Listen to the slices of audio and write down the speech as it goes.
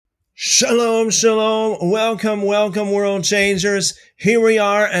Shalom, shalom. Welcome, welcome, world changers. Here we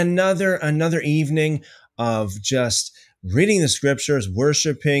are, another evening of just reading the scriptures,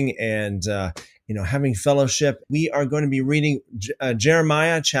 worshiping, and having fellowship. We are going to be reading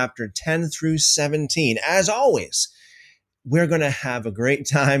Jeremiah chapter 10 through 17. As always, we're going to have a great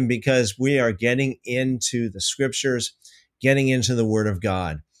time because we are getting into the scriptures, getting into the Word of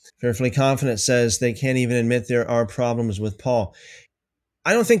God. Fearfully Confident says they can't even admit there are problems with Paul.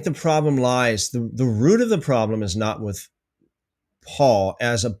 I don't think the problem lies, the root of the problem is not with Paul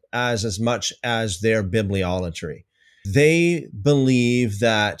as much as their bibliolatry. They believe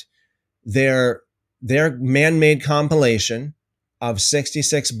that their man-made compilation of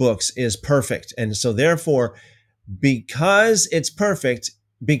 66 books is perfect. And so therefore, because it's perfect,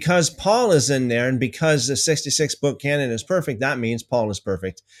 because Paul is in there and because the 66 book canon is perfect, that means Paul is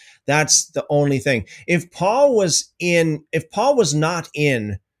perfect. That's the only thing. If Paul was not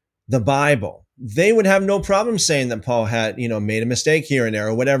in the Bible, they would have no problem saying that Paul had, made a mistake here and there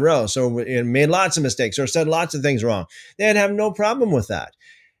or whatever else, or made lots of mistakes or said lots of things wrong. They'd have no problem with that.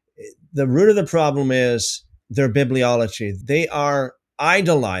 The root of the problem is their bibliolatry. They are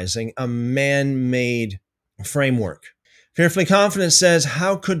idolizing a man-made framework. Fearfully Confident says,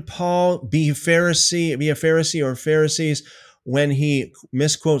 how could Paul be a Pharisee or Pharisees when he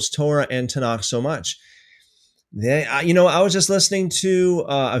misquotes Torah and Tanakh so much? I was just listening to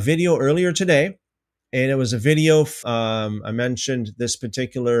a video earlier today, and it was a video. I mentioned this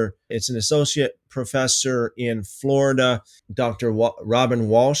particular, it's an associate professor in Florida, Dr. Robin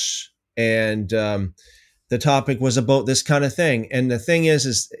Walsh, and the topic was about this kind of thing. And the thing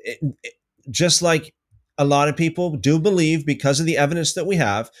is just like a lot of people do believe, because of the evidence that we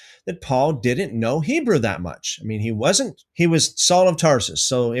have, that Paul didn't know Hebrew that much. I mean, he was Saul of Tarsus.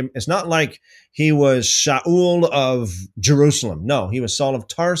 So it's not like he was Shaul of Jerusalem. No, he was Saul of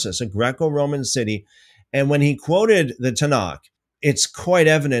Tarsus, a Greco-Roman city. And when he quoted the Tanakh, it's quite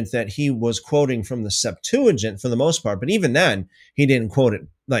evident that he was quoting from the Septuagint for the most part. But even then, he didn't quote it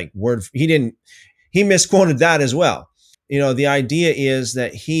like word. He misquoted that as well. The idea is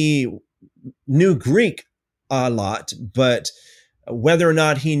that he knew Greek a lot, but whether or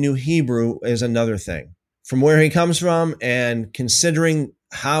not he knew Hebrew is another thing. From where he comes from and considering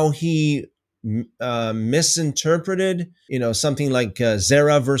how he misinterpreted, something like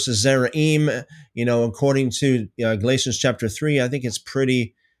Zerah versus Zeraim, according to Galatians chapter 3, I think it's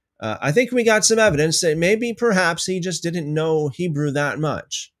pretty, I think we got some evidence that maybe perhaps he just didn't know Hebrew that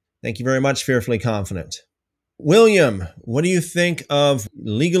much. Thank you very much, Fearfully Confident. William, what do you think of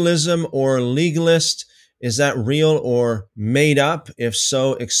legalism or legalist? Is that real or made up? If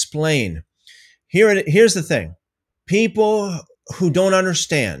so, explain. Here's the thing. People who don't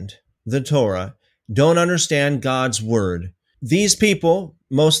understand the Torah, don't understand God's word. These people,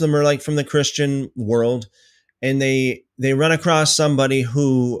 most of them are like from the Christian world, and they run across somebody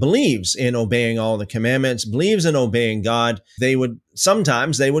who believes in obeying all the commandments, believes in obeying God.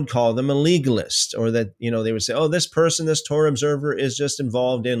 Sometimes they would call them a legalist, or that, they would say, oh, this person, this Torah observer is just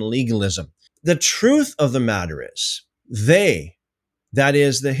involved in legalism. The truth of the matter is that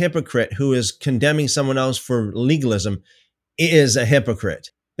is the hypocrite who is condemning someone else for legalism, is a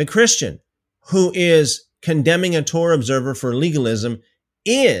hypocrite. The Christian who is condemning a Torah observer for legalism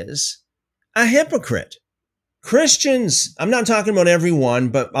is a hypocrite. Christians, I'm not talking about everyone,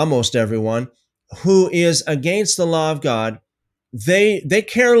 but almost everyone, who is against the law of God, they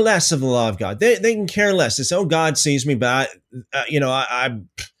care less of the law of God. They can care less. They say, oh, God sees me, but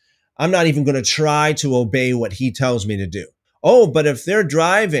I'm not even going to try to obey what he tells me to do. Oh, but if they're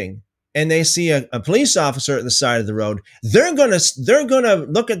driving and they see a police officer at the side of the road, they're going to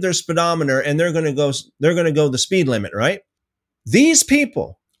look at their speedometer and they're going to go the speed limit, right? These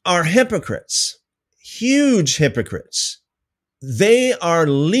people are hypocrites, huge hypocrites. They are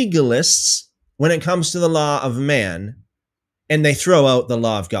legalists when it comes to the law of man, and they throw out the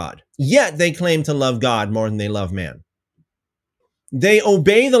law of God. Yet they claim to love God more than they love man. They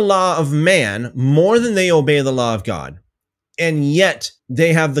obey the law of man more than they obey the law of God. And yet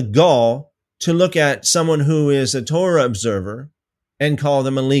they have the gall to look at someone who is a Torah observer and call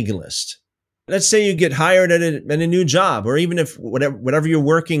them a legalist. Let's say you get hired at a new job, or even if whatever you're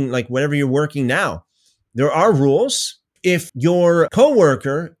working, like whatever you're working now, there are rules. If your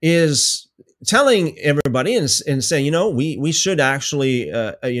coworker is telling everybody and saying, we should actually,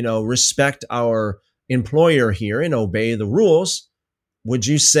 respect our employer here and obey the rules, would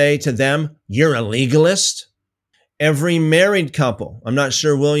you say to them, you're a legalist? Every married couple, I'm not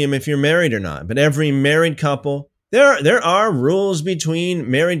sure, William, if you're married or not, but every married couple There are rules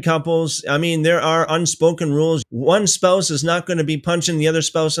between married couples. I mean, there are unspoken rules. One spouse is not going to be punching the other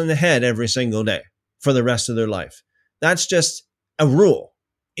spouse in the head every single day for the rest of their life. That's just a rule.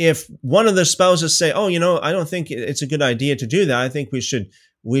 If one of the spouses say, "Oh, I don't think it's a good idea to do that. I think we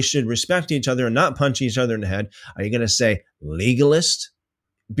should respect each other and not punch each other in the head." Are you going to say legalist?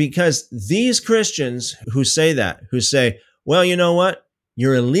 Because these Christians who say that, who say, "Well, you know what?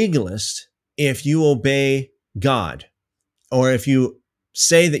 You're a legalist if you obey God, or if you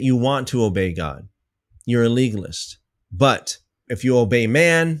say that you want to obey God, you're a legalist. But if you obey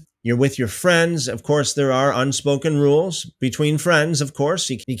man, you're with your friends. Of course, there are unspoken rules between friends. Of course,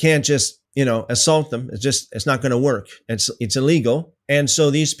 you can't just, assault them. It's not going to work. It's illegal." And so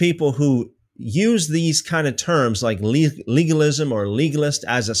these people who use these kind of terms like legalism or legalist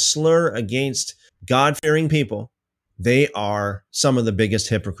as a slur against God-fearing people, they are some of the biggest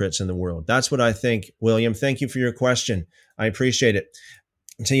hypocrites in the world. That's what I think, William. Thank you for your question. I appreciate it.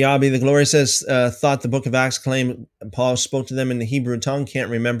 To Yah be the glory says, thought the book of Acts claimed Paul spoke to them in the Hebrew tongue. Can't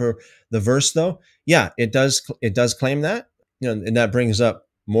remember the verse though. Yeah, it does claim that. And that brings up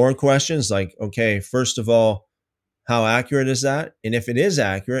more questions like, okay, first of all, how accurate is that? And if it is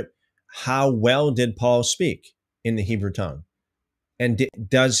accurate, how well did Paul speak in the Hebrew tongue? And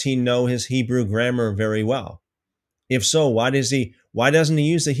does he know his Hebrew grammar very well? If so, why doesn't he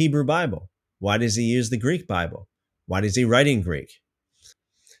use the Hebrew Bible? Why does he use the Greek Bible? Why does he write in Greek?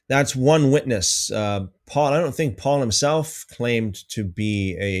 That's one witness. Paul, I don't think Paul himself claimed to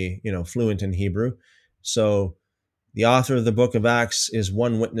be fluent in Hebrew. So the author of the book of Acts is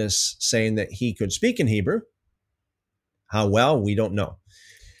one witness saying that he could speak in Hebrew. How well, we don't know.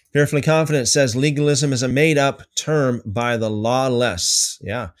 Fearfully Confident says legalism is a made-up term by the lawless.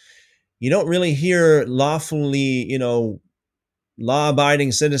 Yeah. You don't really hear lawfully,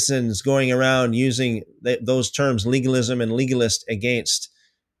 law-abiding citizens going around using those terms, legalism and legalist, against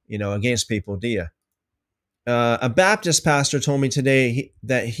people, do you? A Baptist pastor told me today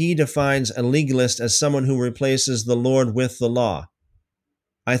that he defines a legalist as someone who replaces the Lord with the law.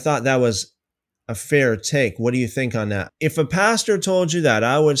 I thought that was a fair take. What do you think on that? If a pastor told you that,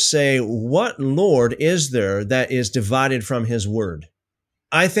 I would say, what Lord is there that is divided from his word?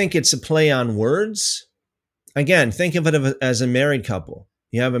 I think it's a play on words. Again, think of it as a married couple.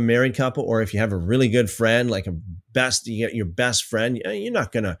 You have a married couple, or if you have a really good friend, like you get your best friend, you're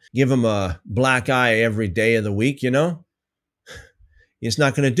not going to give them a black eye every day of the week, It's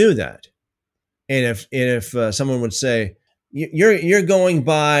not going to do that. And if someone would say, you're going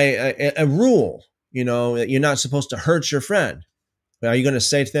by a rule, that you're not supposed to hurt your friend, are you going to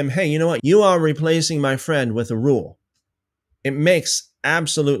say to them, hey, you know what? You are replacing my friend with a rule. It makes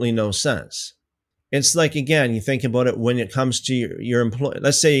absolutely no sense. It's like, again, you think about it when it comes to your employee.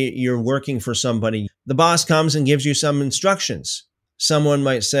 Let's say you're working for somebody. The boss comes and gives you some instructions. Someone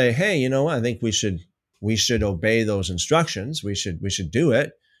might say, hey, you know what? I think we should obey those instructions. We should do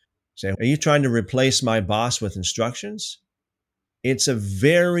it. Say, are you trying to replace my boss with instructions? It's a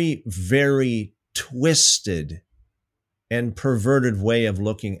very, very twisted and perverted way of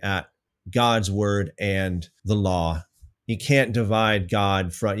looking at God's word and the law. You can't divide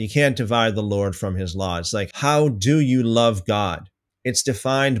you can't divide the Lord from his law. It's like, how do you love God? It's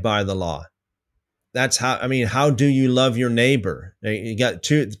defined by the law. That's how do you love your neighbor? You got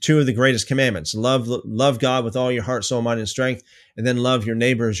two of the greatest commandments. Love God with all your heart, soul, mind, and strength, and then love your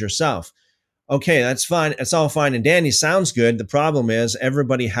neighbor as yourself. Okay, that's fine. It's all fine and dandy. Sounds good. The problem is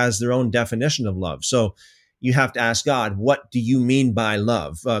everybody has their own definition of love. So you have to ask God, what do you mean by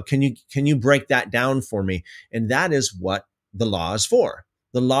love? Can you break that down for me? And that is what the law is for.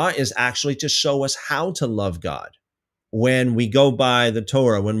 The law is actually to show us how to love God. When we go by the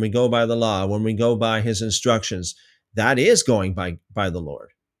Torah, when we go by the law, when we go by his instructions, that is going by the Lord.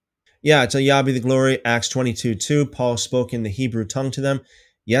 Yeah, to Yah be the glory. Acts 22:2, Paul spoke in the Hebrew tongue to them.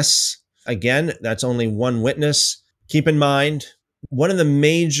 Yes, again, that's only one witness. Keep in mind, one of the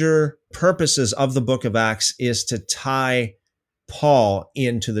major purposes of the book of Acts is to tie Paul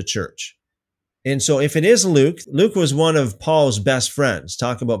into the church. And so if it is Luke was one of Paul's best friends.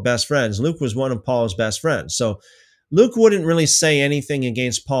 Talk about best friends. Luke was one of Paul's best friends. So Luke wouldn't really say anything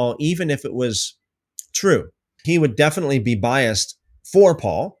against Paul, even if it was true. He would definitely be biased for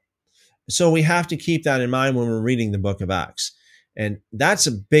Paul. So we have to keep that in mind when we're reading the book of Acts. And that's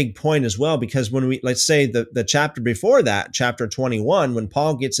a big point as well, because when let's say the chapter before that, chapter 21, when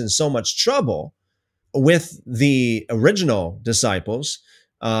Paul gets in so much trouble with the original disciples,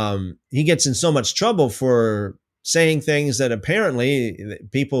 he gets in so much trouble for saying things that apparently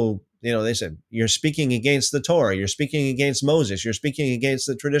people, they said, you're speaking against the Torah, you're speaking against Moses, you're speaking against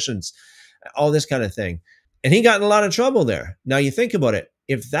the traditions, all this kind of thing. And he got in a lot of trouble there. Now you think about it.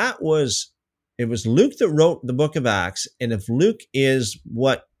 If it was Luke that wrote the book of Acts, and if Luke is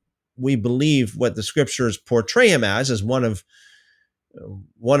what we believe, what the scriptures portray him as one of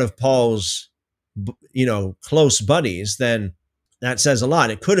Paul's, close buddies, then that says a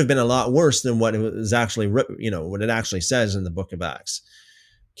lot. It could have been a lot worse than what it was actually, what it actually says in the book of Acts.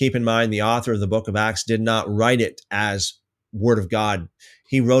 Keep in mind, the author of the book of Acts did not write it as word of God.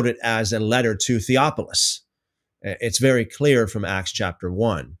 He wrote it as a letter to Theophilus. It's very clear from Acts chapter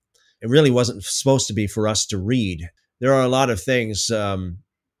 1. It really wasn't supposed to be for us to read. There are a lot of things,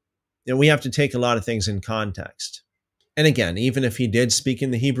 we have to take a lot of things in context. And again, even if he did speak in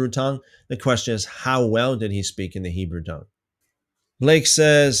the Hebrew tongue, the question is, how well did he speak in the Hebrew tongue? Blake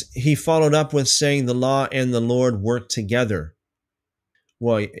says, he followed up with saying the law and the Lord work together.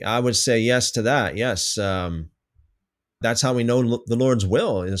 Well, I would say yes to that. Yes. That's how we know the Lord's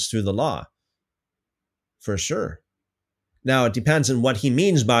will is through the law. For sure. Now, it depends on what he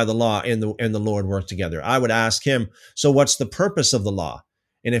means by the law and the Lord work together. I would ask him, so what's the purpose of the law?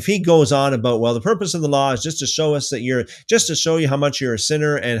 And if he goes on about, well, the purpose of the law is just to show us that just to show you how much you're a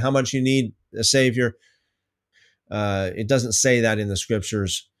sinner and how much you need a savior. It doesn't say that in the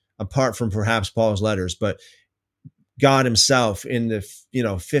scriptures, apart from perhaps Paul's letters, but God himself in the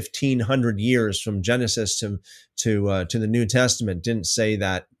 1,500 years from Genesis to the New Testament didn't say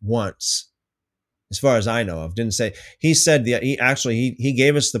that once, as far as I know of. Didn't say. He said he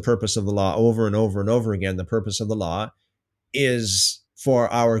gave us the purpose of the law over and over and over again. The purpose of the law is for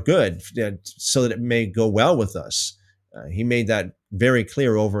our good, so that it may go well with us. He made that very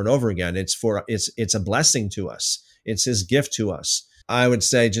clear over and over again. It's a blessing to us. It's his gift to us. I would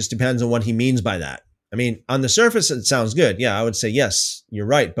say just depends on what he means by that. I mean, on the surface, it sounds good. Yeah, I would say, yes, you're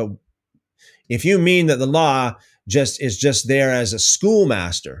right. But if you mean that the law is just there as a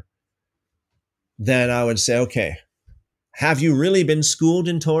schoolmaster, then I would say, okay, have you really been schooled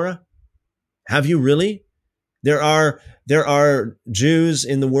in Torah? Have you really? There are Jews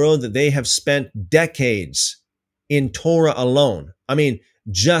in the world that they have spent decades in Torah alone. I mean,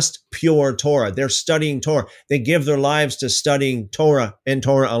 just pure Torah. They're studying Torah. They give their lives to studying Torah and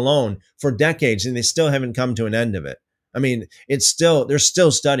Torah alone for decades, and they still haven't come to an end of it. I mean, they're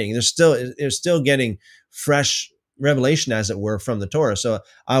still studying. They're still getting fresh revelation, as it were, from the Torah. So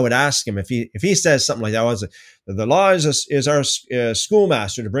I would ask him if he says something like that. The law is our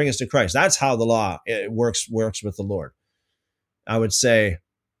schoolmaster to bring us to Christ. That's how the law works with the Lord. I would say,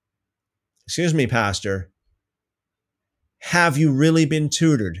 excuse me, Pastor, have you really been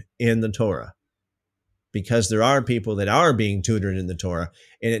tutored in the Torah? Because there are people that are being tutored in the Torah,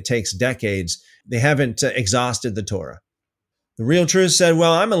 and it takes decades. They haven't exhausted the Torah. The Real Truth said,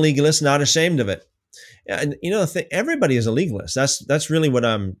 well, I'm a legalist, not ashamed of it. And everybody is a legalist. That's really what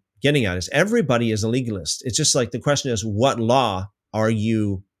I'm getting at, is everybody is a legalist. It's just like the question is, what law are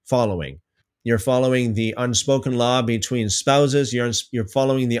you following? You're following the unspoken law between spouses. You're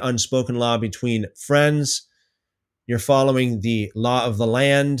following the unspoken law between friends. You're following the law of the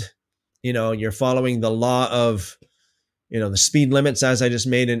land. You're following the law of, the speed limits, as I just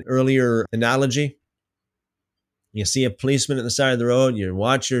made an earlier analogy. You see a policeman at the side of the road, you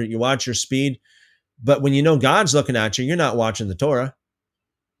watch your speed. But when you know God's looking at you, you're not watching the Torah.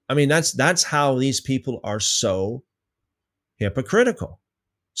 I mean, that's how these people are so hypocritical.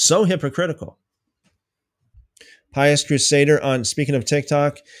 So hypocritical. Pious Crusader, on speaking of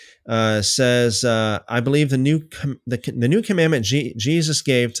TikTok, says, I believe the new commandment Jesus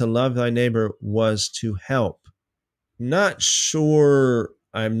gave to love thy neighbor was to help. Not sure.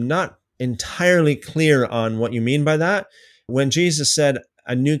 I'm not entirely clear on what you mean by that. When Jesus said,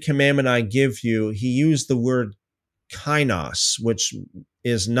 a new commandment I give you, he used the word kainos, which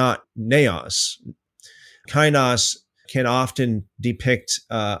is not neos. Kainos can often depict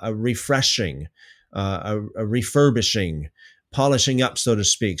a refreshing, a refurbishing, polishing up, so to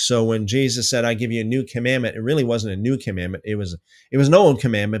speak. So when Jesus said, I give you a new commandment, it really wasn't a new commandment. It was an old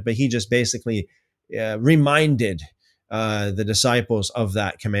commandment, but he just basically reminded the disciples of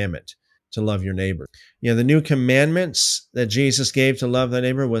that commandment, to love your neighbor. The new commandments that Jesus gave to love thy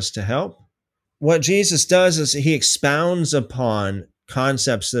neighbor was to help. What Jesus does is he expounds upon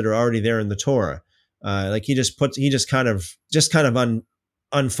concepts that are already there in the Torah. Like he just kind of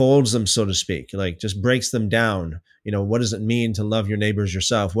unfolds them, so to speak, like just breaks them down. What does it mean to love your neighbors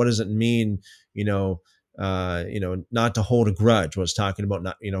yourself? What does it mean, not to hold a grudge? Was talking about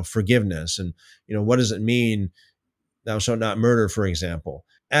not, forgiveness, and what does it mean, thou shalt not murder, for example.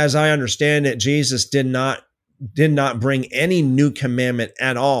 As I understand it, Jesus did not bring any new commandment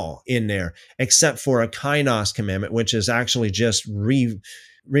at all in there, except for a kainos commandment, which is actually just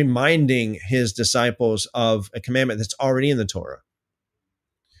reminding his disciples of a commandment that's already in the Torah.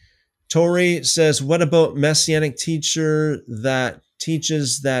 Tori says, what about messianic teacher that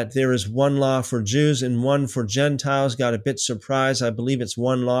teaches that there is one law for Jews and one for Gentiles? Got a bit surprised. I believe it's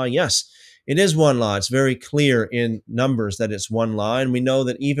one law. Yes, it is one law. It's very clear in Numbers that it's one law. And we know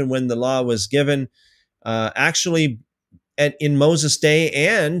that even when the law was given, actually in Moses' day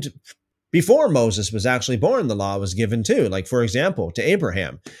and before Moses was actually born, the law was given too. Like, for example, to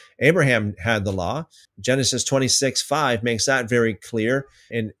Abraham. Abraham had the law. Genesis 26:5 makes that very clear.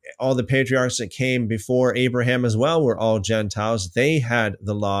 And all the patriarchs that came before Abraham as well were all Gentiles. They had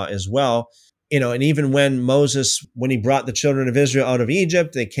the law as well. And even when Moses, when he brought the children of Israel out of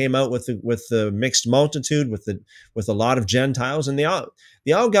Egypt, they came out with the mixed multitude, with a lot of Gentiles, and they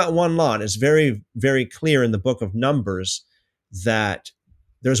all got one law. And it's very, very clear in the book of Numbers that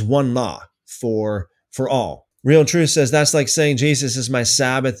there's one law for all. Real Truth says that's like saying Jesus is my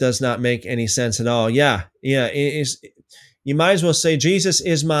Sabbath. Does not make any sense at all. Yeah. You might as well say Jesus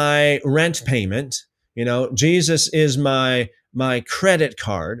is my rent payment. Jesus is my credit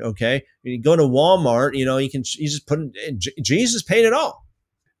card. Okay, you go to Walmart. You just put Jesus paid it all.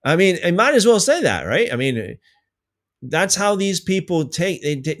 I mean, I might as well say that, right? I mean, that's how these people take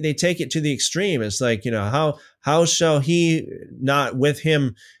it to the extreme. It's like, how shall he not with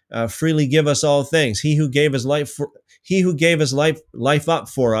him freely give us all things? He who gave his life up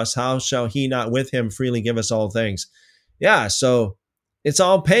for us, how shall he not with him freely give us all things? Yeah, so it's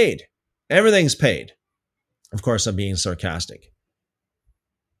all paid. Everything's paid. Of course, I'm being sarcastic.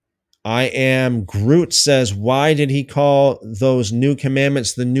 I am Groot says, why did he call those new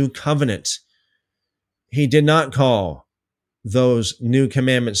commandments the new covenant? He did not call those new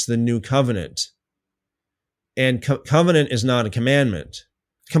commandments the new covenant. And covenant is not a commandment.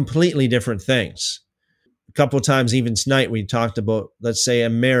 Completely different things. A couple of times, even tonight, we talked about, let's say, a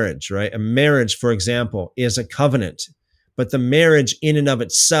marriage, right? A marriage, for example, is a covenant. But the marriage in and of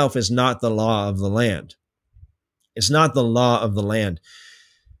itself is not the law of the land. It's not the law of the land.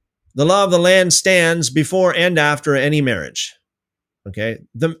 The law of the land stands before and after any marriage. Okay?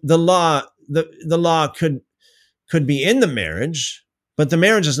 The law could be in the marriage, but the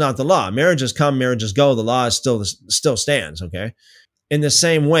marriage is not the law. Marriages come, marriages go. The law is still stands, okay? In the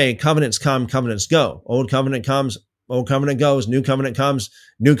same way, covenants come, covenants go. Old covenant comes, old covenant goes. New covenant comes,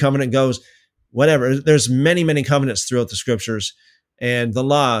 new covenant goes. Whatever. There's many, many covenants throughout the scriptures, and the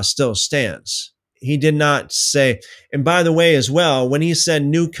law still stands. He did not say, and by the way, as well, when he said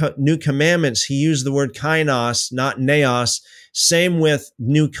new commandments, he used the word kainos, not neos. Same with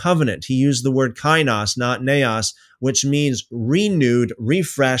new covenant. He used the word kainos, not neos, which means renewed,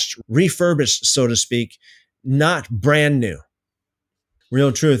 refreshed, refurbished, so to speak, not brand new.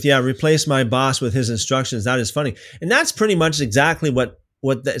 Real Truth. Yeah, replace my boss with his instructions. That is funny. And that's pretty much exactly what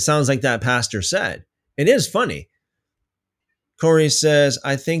it sounds like that pastor said. It is funny. Corey says,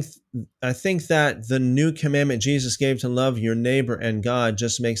 I think that the new commandment Jesus gave to love your neighbor and God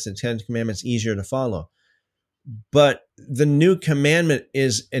just makes the 10 commandments easier to follow. But the new commandment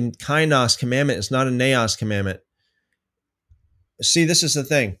is a kainos commandment. It's not a neos commandment. See, this is the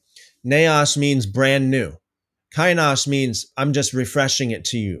thing. Neos means brand new. Kainos means I'm just refreshing it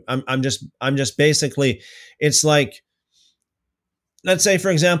to you. I'm just basically, it's like, let's say,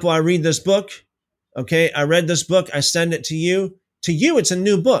 for example, I read this book. Okay, I read this book. I send it to you. To you, it's a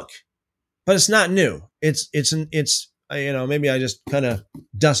new book, but it's not new. It's maybe I just kind of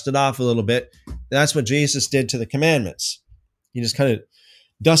dust it off a little bit. That's what Jesus did to the commandments. He just kind of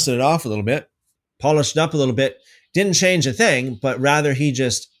dusted it off a little bit, polished it up a little bit, didn't change a thing, but rather he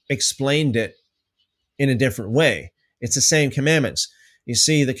just explained it in a different way. It's the same commandments. You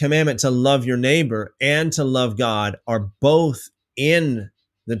see, the commandment to love your neighbor and to love God are both in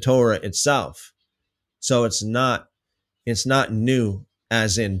the Torah itself. So it's not new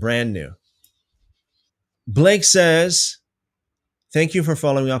as in brand new. Blake says, thank you for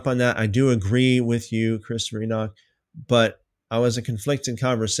following up on that. I do agree with you, Christopher Enoch, but I was a conflicted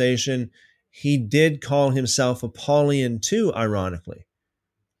conversation. He did call himself a Paulian too, ironically.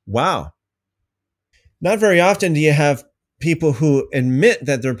 Wow. Not very often do you have people who admit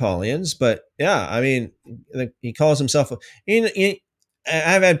that they're Paulians, but yeah, I mean, he calls himself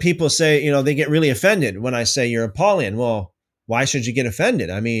I've had people say, they get really offended when I say you're a Paulian. Well, why should you get offended?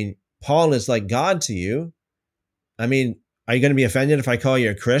 I mean, Paul is like God to you. I mean, are you going to be offended if I call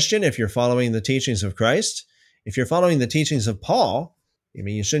you a Christian, if you're following the teachings of Christ? If you're following the teachings of Paul, I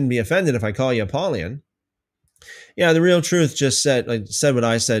mean, you shouldn't be offended if I call you a Paulian. Yeah, the Real Truth just said what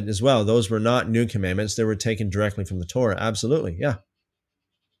I said as well. Those were not new commandments. They were taken directly from the Torah. Absolutely, yeah.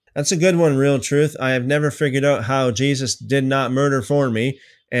 That's a good one, Real Truth. I have never figured out how Jesus did not murder for me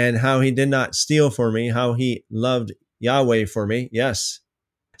and how he did not steal for me, how he loved Yahweh for me. Yes,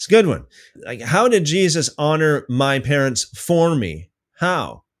 it's a good one. Like, how did Jesus honor my parents for me?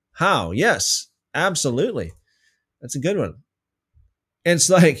 How? How? Yes, absolutely. That's a good one. It's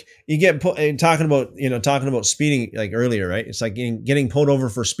like you get talking about speeding like earlier, right? It's like getting pulled over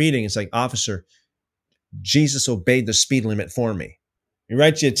for speeding. It's like, officer, Jesus obeyed the speed limit for me. He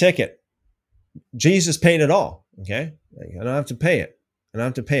writes you a ticket. Jesus paid it all. Okay, I don't have to pay it. I don't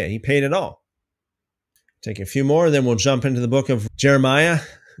have to pay it. He paid it all. Take a few more, then we'll jump into the book of Jeremiah.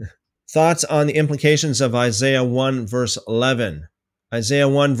 Thoughts on the implications of Isaiah 1 verse 11. Isaiah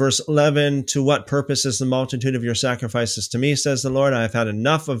 1 verse 11, to what purpose is the multitude of your sacrifices to me, says the Lord? I have had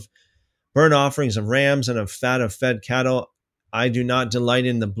enough of burnt offerings of rams and of fat of fed cattle. I do not delight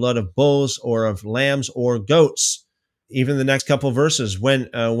in the blood of bulls or of lambs or goats. Even the next couple of verses,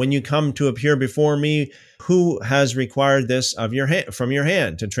 when you come to appear before me, who has required this of your hand, from your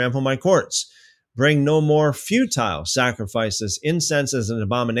hand, to trample my courts? Bring no more futile sacrifices. Incense is an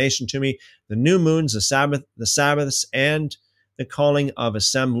abomination to me. The new moons, the Sabbaths, and the calling of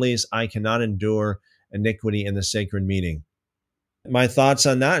assemblies, I cannot endure iniquity in the sacred meeting. My thoughts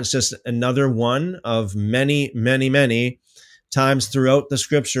on that, it's just another one of many, many, many times throughout the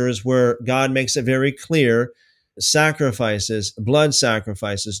scriptures where God makes it very clear sacrifices, blood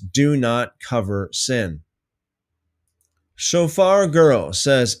sacrifices, do not cover sin. Shofar Girl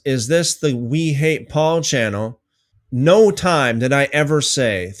says, is this the We Hate Paul channel? No time did I ever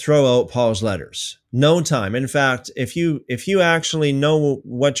say throw out Paul's letters. No time. In fact, if you actually know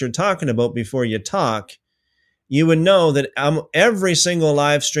what you're talking about before you talk, you would know that every single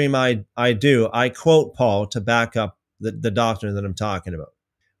live stream I do, I quote Paul to back up the doctrine that I'm talking about.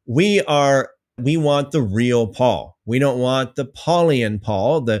 We want the real Paul. We don't want the Paulian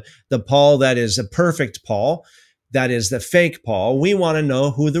Paul, the Paul that is a perfect Paul, that is the fake Paul. We want to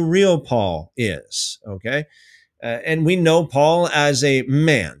know who the real Paul is, okay? And we know Paul as a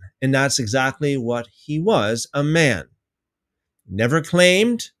man, and that's exactly what he was, a man. Never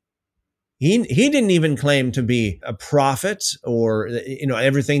claimed. He didn't even claim to be a prophet or,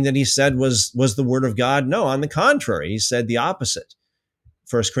 everything that he said was the word of God. No, on the contrary, he said the opposite.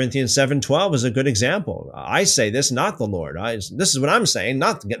 1 Corinthians 7:12 is a good example. I say this, not the Lord. This is what I'm saying,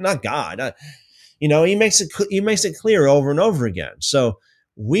 not God. He makes it clear over and over again. So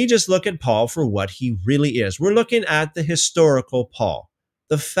we just look at Paul for what he really is. We're looking at the historical Paul,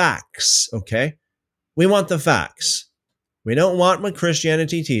 the facts, okay? We want the facts. We don't want what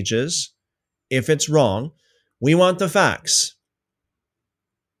Christianity teaches if it's wrong. We want the facts.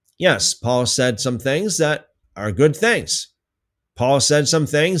 Yes, Paul said some things that are good things. Paul said some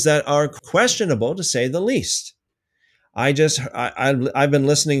things that are questionable, to say the least. I've been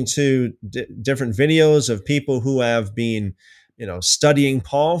listening to different videos of people who have been, studying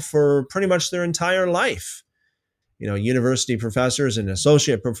Paul for pretty much their entire life. University professors and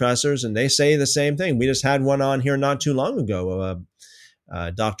associate professors, and they say the same thing. We just had one on here not too long ago,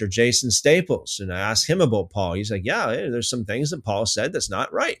 Dr. Jason Staples, and I asked him about Paul. He's like, yeah, there's some things that Paul said that's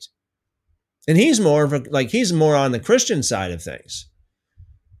not right. And he's more on the Christian side of things.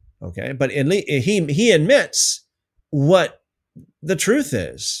 Okay, but at least he admits what the truth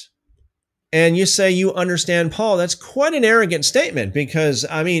is. And you say you understand Paul. That's quite an arrogant statement, because,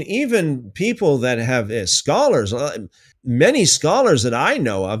 even people that have scholars, many scholars that I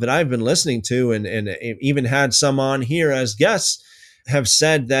know of, that I've been listening to and even had some on here as guests, have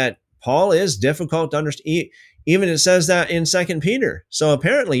said that Paul is difficult to understand. Even it says that in 2 Peter. So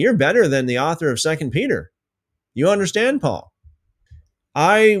apparently you're better than the author of 2 Peter. You understand Paul.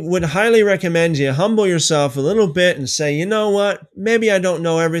 I would highly recommend you humble yourself a little bit and say, you know what? Maybe I don't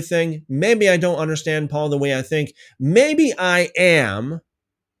know everything. Maybe I don't understand Paul the way I think. Maybe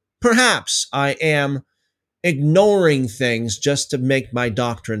perhaps I am ignoring things just to make my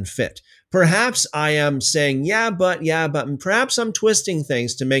doctrine fit. Perhaps I am saying, yeah, but perhaps I'm twisting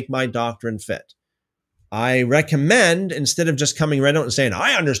things to make my doctrine fit. I recommend, instead of just coming right out and saying,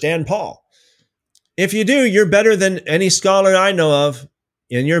 I understand Paul. If you do, you're better than any scholar I know of,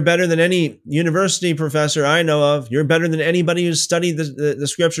 and you're better than any university professor I know of. You're better than anybody who's studied the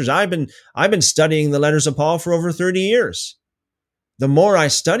scriptures. I've been studying the letters of Paul for over 30 years. The more I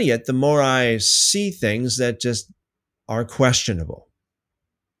study it, the more I see things that just are questionable.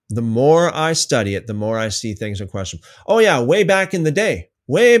 The more I study it, the more I see things are questionable. Oh yeah, way back in the day,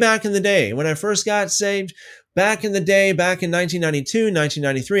 when I first got saved, back in the day, back in 1992,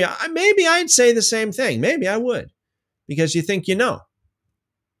 1993, maybe I'd say the same thing. Maybe I would, because you think you know.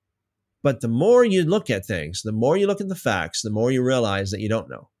 But the more you look at things, the more you look at the facts, the more you realize that you don't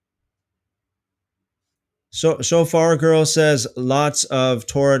know. So far, girl says lots of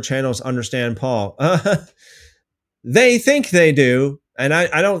Torah channels understand Paul. They think they do, and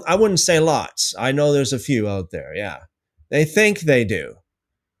I wouldn't say lots. I know there's a few out there. Yeah, they think they do.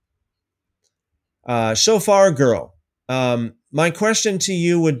 So far, girl. My question to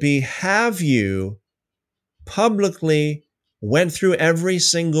you would be: have you publicly went through every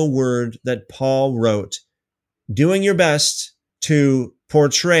single word that Paul wrote, doing your best to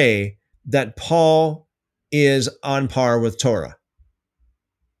portray that Paul is on par with Torah?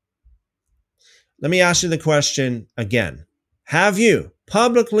 Let me ask you the question again. Have you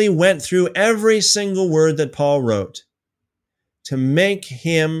publicly went through every single word that Paul wrote to make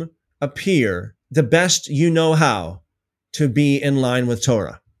him appear the best you know how to be in line with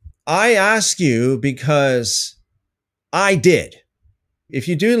Torah? I ask you because I did. If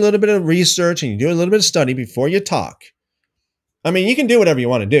you do a little bit of research and you do a little bit of study before you talk, I mean, you can do whatever you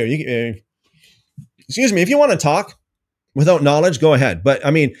want to do. Excuse me, if you want to talk without knowledge, go ahead. But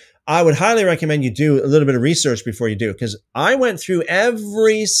I mean, I would highly recommend you do a little bit of research before you do, because I went through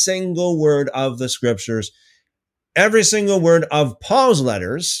every single word of the scriptures, every single word of Paul's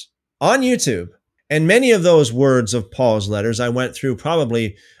letters on YouTube. And many of those words of Paul's letters, I went through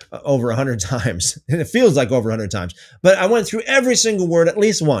probably over 100 times. And it feels like over 100 times. But I went through every single word at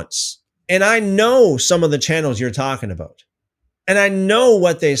least once. And I know some of the channels you're talking about. And I know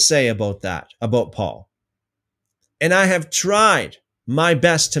what they say about that, about Paul. And I have tried my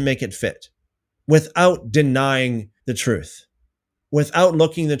best to make it fit without denying the truth, without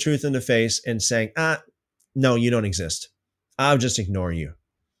looking the truth in the face and saying, no, you don't exist. I'll just ignore you.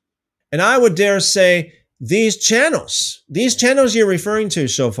 And I would dare say these channels you're referring to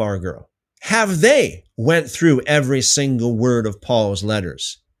so far, girl, have they went through every single word of Paul's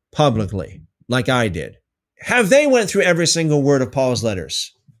letters publicly like I did? Have they went through every single word of Paul's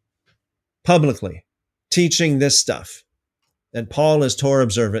letters publicly, teaching this stuff, that Paul is Torah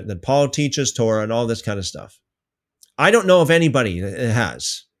observant, that Paul teaches Torah and all this kind of stuff? I don't know of anybody that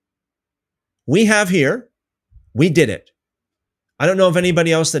has. We have here. We did it. I don't know of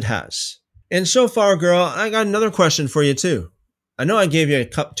anybody else that has. And so far, girl, I got another question for you too. I know I gave you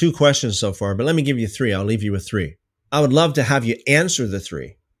two questions so far, but let me give you three. I'll leave you with three. I would love to have you answer the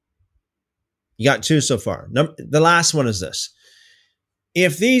three. You got two so far. The last one is this.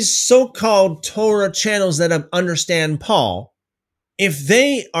 If these so-called Torah channels that understand Paul, if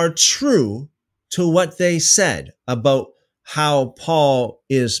they are true to what they said about how Paul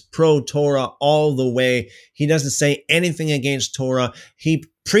is pro-Torah all the way, he doesn't say anything against Torah, he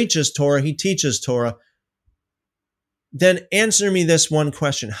preaches Torah, he teaches Torah, then answer me this one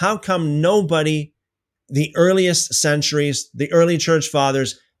question. How come nobody, the earliest centuries, the early church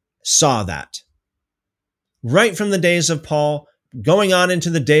fathers, saw that? Right from the days of Paul, going on into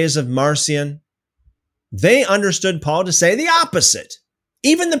the days of Marcion, they understood Paul to say the opposite.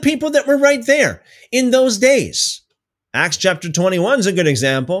 Even the people that were right there in those days. Acts chapter 21 is a good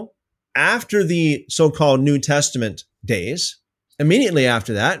example. After the so-called New Testament days, immediately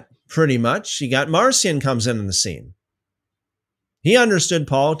after that, pretty much, you got Marcion comes in on the scene. He understood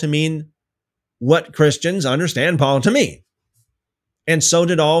Paul to mean what Christians understand Paul to mean. And so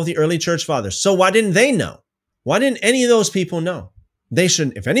did all of the early church fathers. So why didn't they know? Why didn't any of those people know? They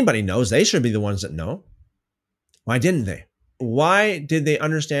should, if anybody knows, they should be the ones that know. Why didn't they? Why did they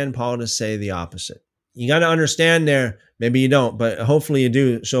understand Paul to say the opposite? You got to understand there, maybe you don't, but hopefully you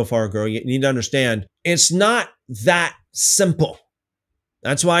do so far, girl. You need to understand it's not that simple.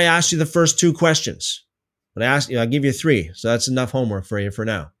 That's why I asked you the first two questions. But I'll give you three, so that's enough homework for you for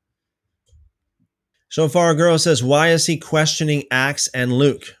now. So far, girl says, why is he questioning Acts and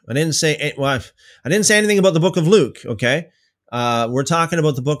Luke? I didn't say anything about the book of Luke, okay? We're talking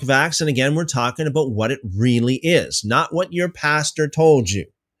about the book of Acts, and again, we're talking about what it really is, not what your pastor told you.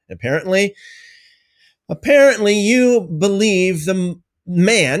 Apparently you believe the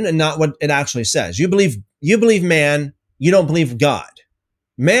man and not what it actually says. You believe man, you don't believe God.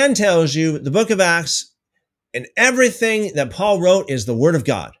 Man tells you the book of Acts and everything that Paul wrote is the word of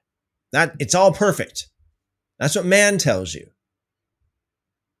God. That it's all perfect. That's what man tells you.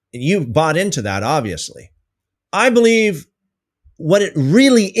 And you bought into that, obviously. I believe what it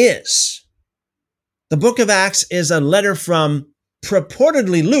really is. The book of Acts is a letter from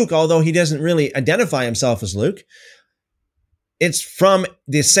purportedly Luke, although he doesn't really identify himself as Luke. It's from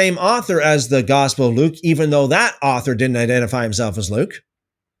the same author as the Gospel of Luke, even though that author didn't identify himself as Luke.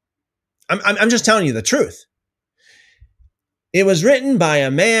 I'm just telling you the truth. It was written by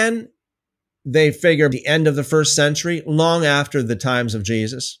a man, they figure the end of the first century, long after the times of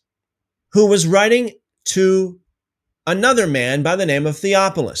Jesus, who was writing to another man by the name of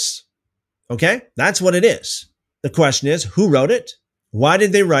Theophilus. Okay? That's what it is. The question is, who wrote it? Why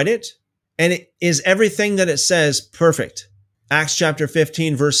did they write it? And is everything that it says perfect? Acts chapter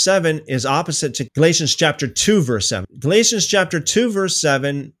 15, verse 7 is opposite to Galatians chapter 2, verse 7. Galatians chapter 2, verse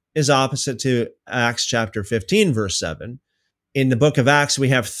 7 is opposite to Acts chapter 15, verse 7. In the book of Acts, we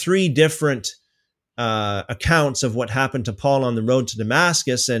have three different accounts of what happened to Paul on the road to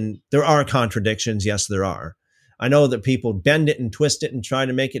Damascus, and there are contradictions. Yes, there are. I know that people bend it and twist it and try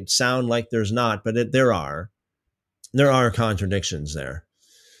to make it sound like there's not, but there are. There are contradictions there.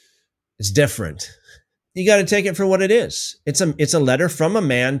 It's different. You got to take it for what it is. It's a letter from a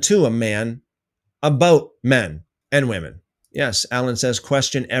man to a man about men and women. Yes, Alan says,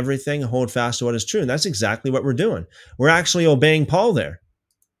 question everything, hold fast to what is true. And that's exactly what we're doing. We're actually obeying Paul there.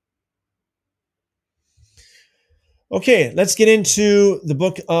 Okay, let's get into the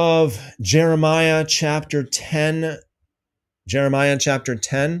book of Jeremiah chapter 10. Jeremiah chapter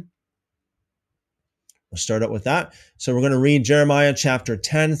 10. We'll start out with that. So we're going to read Jeremiah chapter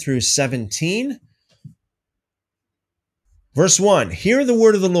 10 through 17. Verse 1, hear the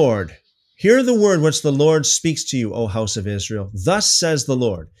word of the Lord. Hear the word which the Lord speaks to you, O house of Israel. Thus says the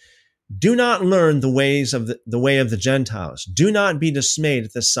Lord, do not learn the ways of the way of the Gentiles. Do not be dismayed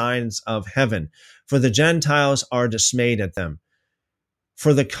at the signs of heaven, for the Gentiles are dismayed at them.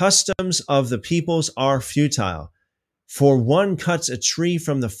 For the customs of the peoples are futile. For one cuts a tree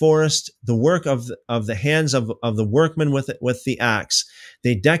from the forest, the work of the hands of the workmen with the axe.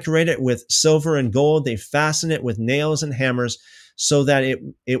 They decorate it with silver and gold. They fasten it with nails and hammers so that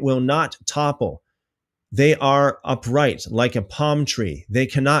it will not topple. They are upright like a palm tree. They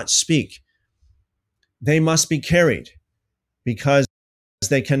cannot speak. They must be carried because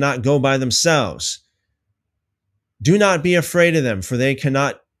they cannot go by themselves. Do not be afraid of them, for they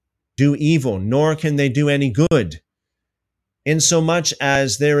cannot do evil, nor can they do any good. Insomuch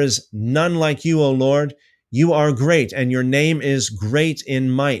as there is none like you, O Lord, you are great, and your name is great in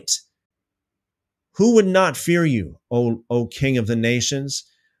might. Who would not fear you, O King of the nations?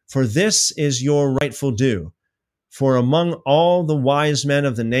 For this is your rightful due. For among all the wise men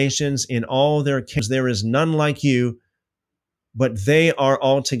of the nations, in all their kings, there is none like you, but they are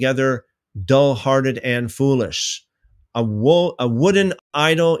altogether dull-hearted and foolish. A wooden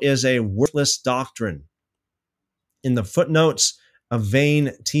idol is a worthless doctrine. In the footnotes, a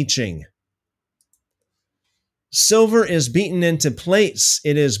vain teaching. Silver is beaten into plates.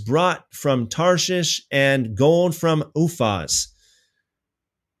 It is brought from Tarshish, and gold from Uphaz.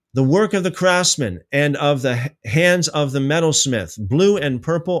 The work of the craftsman and of the hands of the metalsmith. Blue and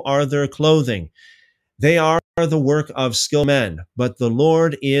purple are their clothing. They are the work of skilled men, but the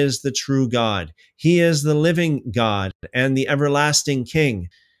Lord is the true God. He is the living God and the everlasting King.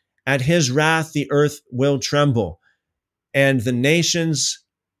 At his wrath the earth will tremble, and the nations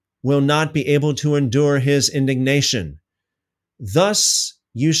will not be able to endure his indignation. Thus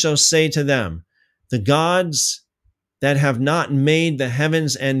you shall say to them, the gods that have not made the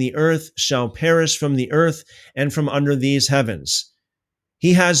heavens and the earth shall perish from the earth and from under these heavens.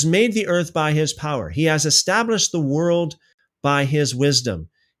 He has made the earth by his power. He has established the world by his wisdom.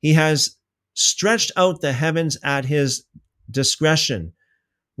 He has stretched out the heavens at his discretion.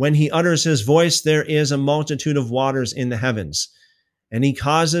 When he utters his voice, there is a multitude of waters in the heavens, and he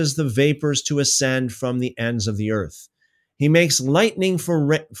causes the vapors to ascend from the ends of the earth. He makes lightning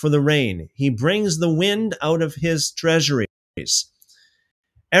for the rain. He brings the wind out of his treasuries.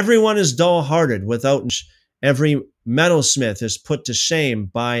 Everyone is dull-hearted without. Every metalsmith is put to shame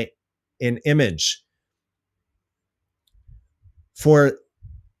by an image. For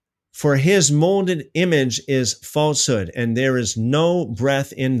his molded image is falsehood, and there is no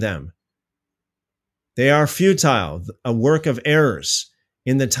breath in them. They are futile, a work of errors.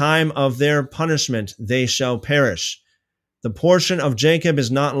 In the time of their punishment they shall perish. The portion of Jacob is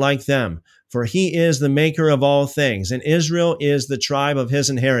not like them, for he is the maker of all things, and Israel is the tribe of his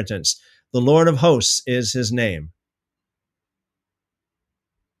inheritance. The Lord of hosts is his name.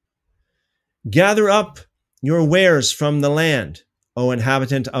 Gather up your wares from the land, O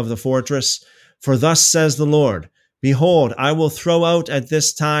inhabitant of the fortress, for thus says the Lord, behold, I will throw out at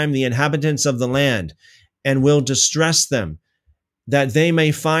this time the inhabitants of the land, and will distress them, that they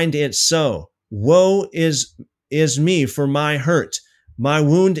may find it so. Woe is me for my hurt. My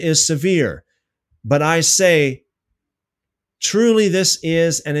wound is severe. But I say, truly this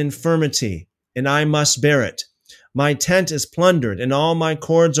is an infirmity, and I must bear it. My tent is plundered, and all my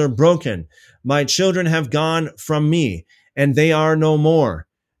cords are broken. My children have gone from me, and they are no more.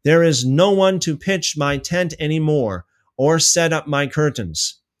 There is no one to pitch my tent any more, or set up my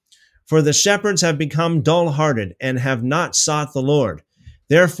curtains. For the shepherds have become dull-hearted, and have not sought the Lord.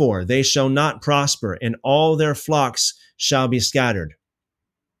 Therefore, they shall not prosper, and all their flocks shall be scattered.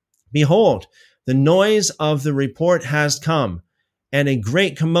 Behold, the noise of the report has come, and a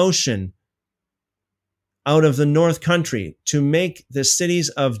great commotion out of the north country, to make the cities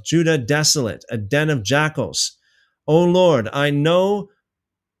of Judah desolate, a den of jackals. O Lord, I know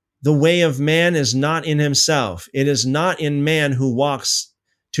the way of man is not in himself. It is not in man who walks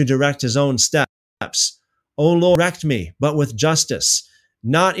to direct his own steps. O Lord, direct me, but with justice,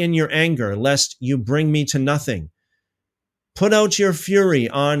 not in your anger, lest you bring me to nothing. Put out your fury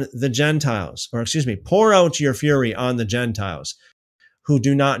on the Gentiles, pour out your fury on the Gentiles who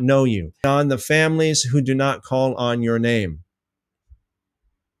do not know you, on the families who do not call on your name.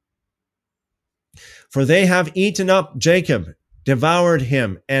 For they have eaten up Jacob, devoured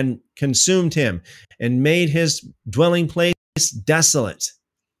him, and consumed him, and made his dwelling place desolate.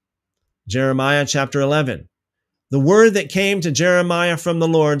 Jeremiah chapter 11. The word that came to Jeremiah from the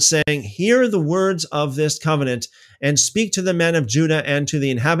Lord, saying, Hear the words of this covenant, and speak to the men of Judah and to the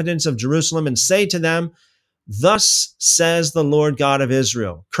inhabitants of Jerusalem, and say to them, Thus says the Lord God of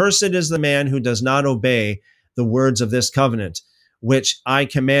Israel, Cursed is the man who does not obey the words of this covenant, which I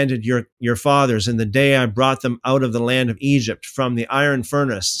commanded your fathers in the day I brought them out of the land of Egypt from the iron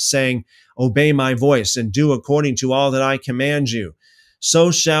furnace, saying, Obey my voice and do according to all that I command you.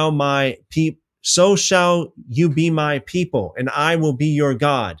 So shall you be my people, and I will be your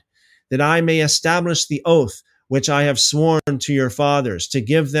God, that I may establish the oath which I have sworn to your fathers, to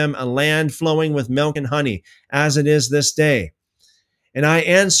give them a land flowing with milk and honey, as it is this day. And I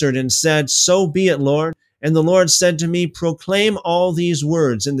answered and said, So be it, Lord. And the Lord said to me, Proclaim all these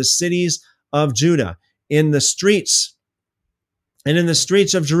words in the cities of Judah, in the streets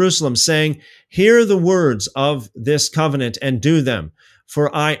of Jerusalem, saying, Hear the words of this covenant and do them.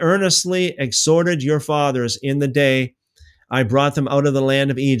 For I earnestly exhorted your fathers in the day I brought them out of the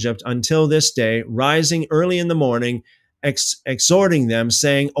land of Egypt until this day, rising early in the morning, exhorting them,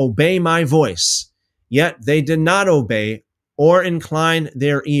 saying, Obey my voice. Yet they did not obey or incline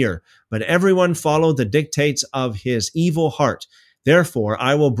their ear, but everyone followed the dictates of his evil heart. Therefore,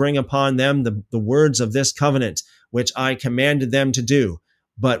 I will bring upon them the words of this covenant, which I commanded them to do,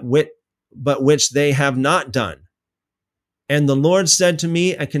 but which they have not done. And the Lord said to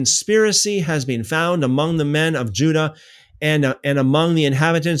me, A conspiracy has been found among the men of Judah and among the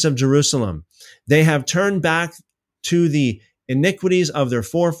inhabitants of Jerusalem. They have turned back to the iniquities of their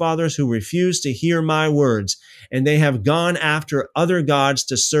forefathers who refused to hear my words, and they have gone after other gods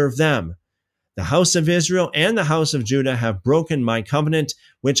to serve them. The house of Israel and the house of Judah have broken my covenant,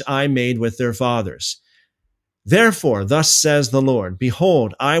 which I made with their fathers. Therefore, thus says the Lord,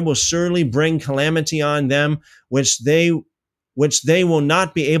 Behold, I will surely bring calamity on them, which they will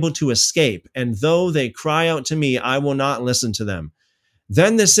not be able to escape, and though they cry out to me, I will not listen to them.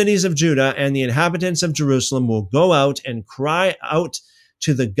 Then the cities of Judah and the inhabitants of Jerusalem will go out and cry out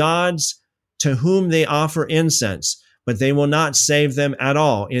to the gods to whom they offer incense, but they will not save them at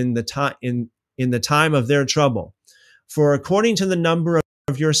all in the time of their trouble. For according to the number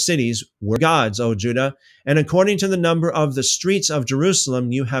of your cities were gods, O Judah, and according to the number of the streets of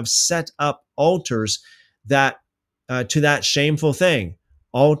Jerusalem, you have set up altars to that shameful thing,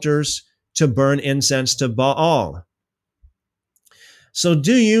 altars to burn incense to Baal. So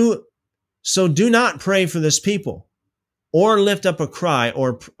do not pray for this people, or lift up a cry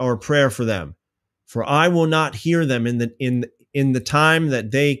or prayer for them, for I will not hear them in the time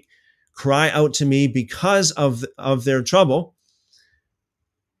that they cry out to me because of their trouble.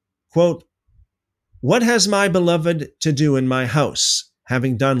 Quote, What has my beloved to do in my house,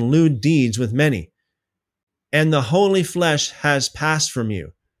 having done lewd deeds with many? And the holy flesh has passed from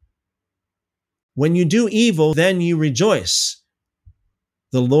you. When you do evil, then you rejoice.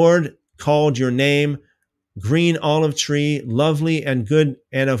 The Lord called your name green olive tree, lovely and good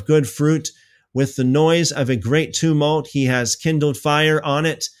and of good fruit. With the noise of a great tumult, he has kindled fire on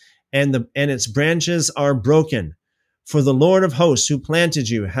it, and its branches are broken. For the Lord of hosts who planted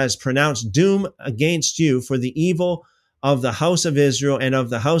you has pronounced doom against you for the evil of the house of Israel and of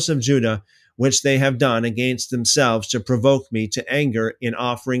the house of Judah, which they have done against themselves to provoke me to anger in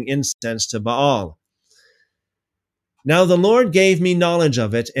offering incense to Baal. Now the Lord gave me knowledge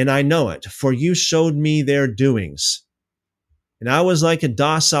of it, and I know it, for you showed me their doings. And I was like a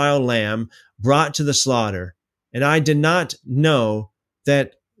docile lamb brought to the slaughter, and I did not know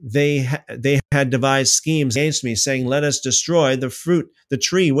that they had devised schemes against me, saying, Let us destroy the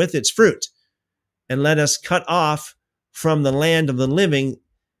tree with its fruit, and let us cut off from the land of the living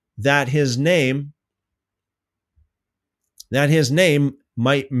that his name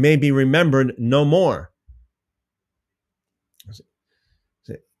may be remembered no more.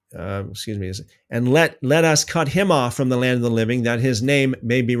 excuse me, and let us cut him off from the land of the living, that his name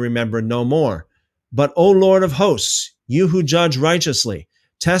may be remembered no more. But, O Lord of hosts, you who judge righteously,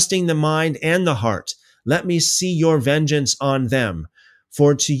 testing the mind and the heart, let me see your vengeance on them.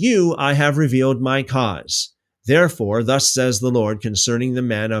 For to you I have revealed my cause. Therefore, thus says the Lord concerning the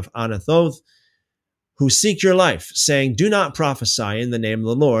men of Anathoth, who seek your life, saying, do not prophesy in the name of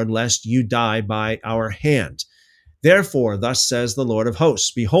the Lord, lest you die by our hand. Therefore, thus says the Lord of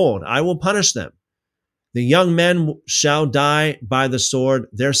hosts, behold, I will punish them. The young men shall die by the sword,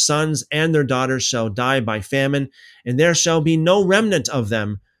 their sons and their daughters shall die by famine, and there shall be no remnant of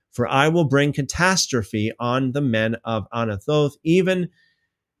them, for I will bring catastrophe on the men of Anathoth, even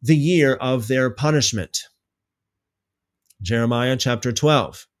the year of their punishment. Jeremiah chapter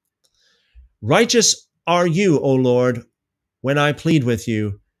 12. Righteous are you, O Lord, when I plead with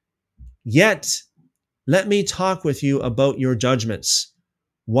you, yet let me talk with you about your judgments.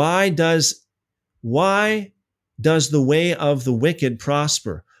 Why does the way of the wicked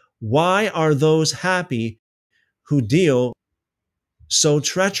prosper? Why are those happy who deal so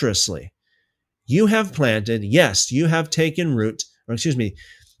treacherously? You have planted, yes, you have taken root,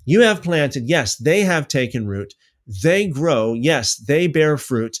 you have planted, yes, they have taken root. They grow, yes, they bear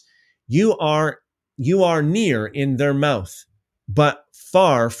fruit. You are near in their mouth, but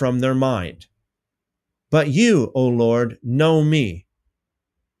far from their mind. But you, O Lord, know me.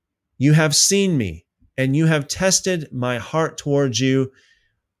 You have seen me, and you have tested my heart towards you.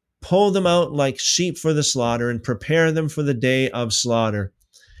 Pull them out like sheep for the slaughter, and prepare them for the day of slaughter.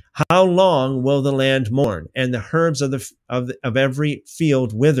 How long will the land mourn, and the herbs of every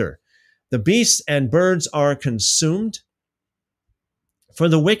field wither? The beasts and birds are consumed for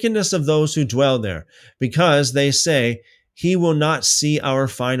the wickedness of those who dwell there, because they say, he will not see our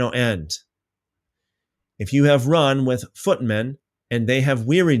final end. If you have run with footmen, and they have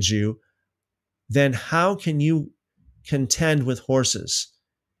wearied you, then how can you contend with horses?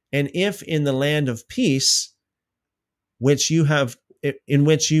 And if in the land of peace, in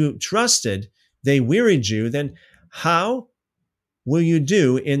which you trusted, they wearied you, then how will you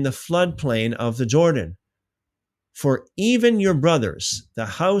do in the floodplain of the Jordan? For even your brothers, the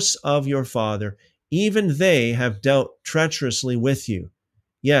house of your father, even they have dealt treacherously with you.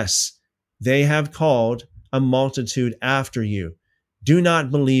 Yes, they have called a multitude after you. Do not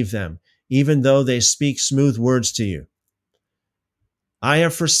believe them, even though they speak smooth words to you. I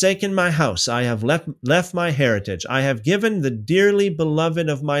have forsaken my house. I have left my heritage. I have given the dearly beloved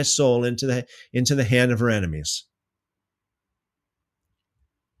of my soul into the hand of her enemies.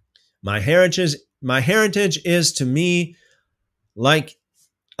 My heritage is to me like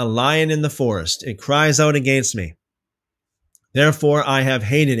a lion in the forest. It cries out against me. Therefore, I have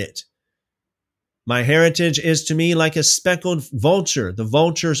hated it. My heritage is to me like a speckled vulture. The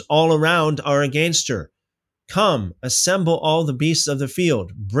vultures all around are against her. Come, assemble all the beasts of the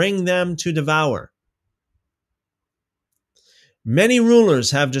field. Bring them to devour. Many rulers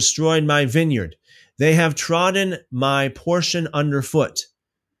have destroyed my vineyard. They have trodden my portion underfoot.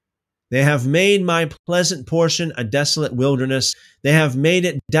 They have made my pleasant portion a desolate wilderness. They have made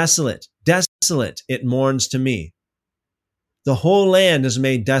it desolate. Desolate it mourns to me. The whole land is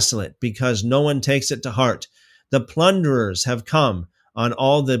made desolate because no one takes it to heart. The plunderers have come on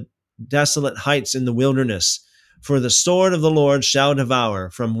all the desolate heights in the wilderness. For the sword of the Lord shall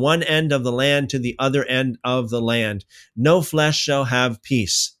devour from one end of the land to the other end of the land. No flesh shall have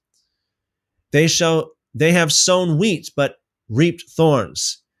peace. They have sown wheat, but reaped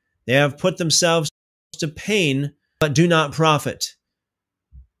thorns. They have put themselves to pain, but do not profit.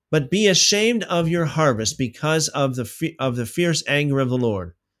 But be ashamed of your harvest because of the fierce anger of the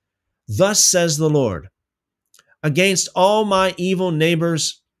Lord. Thus says the Lord, against all my evil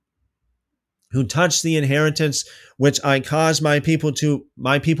neighbors who touch the inheritance which I caused my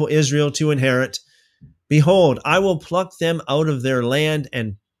people Israel to inherit, behold, I will pluck them out of their land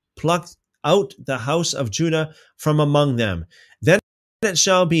and pluck out the house of Judah from among them. Then it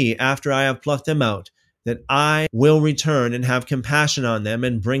shall be, after I have plucked them out, that I will return and have compassion on them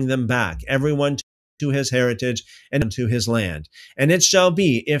and bring them back, everyone to his heritage and to his land. And it shall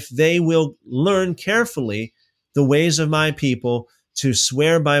be, if they will learn carefully the ways of my people to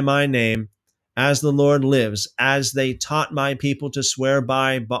swear by my name, as the Lord lives, as they taught my people to swear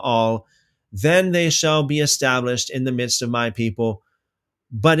by Baal, then they shall be established in the midst of my people.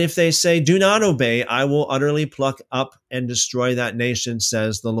 But if they say, do not obey, I will utterly pluck up and destroy that nation,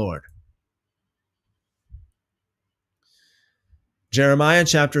 says the Lord. Jeremiah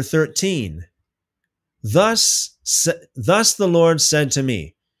chapter 13. Thus the Lord said to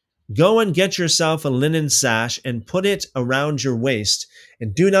me, Go and get yourself a linen sash and put it around your waist,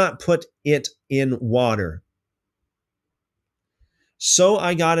 and do not put it in water. So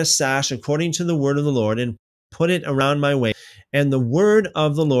I got a sash according to the word of the Lord and put it around my waist. And the word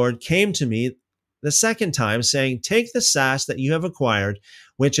of the Lord came to me the second time, saying, Take the sash that you have acquired,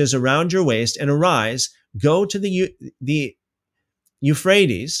 which is around your waist, and arise, go to the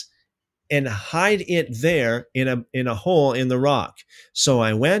Euphrates, and hide it there in a hole in the rock. So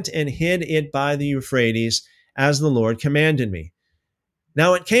I went and hid it by the Euphrates, as the Lord commanded me.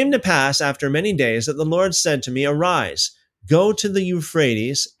 Now it came to pass after many days that the Lord said to me, Arise, go to the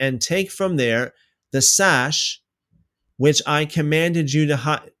Euphrates, and take from there the sash which I commanded you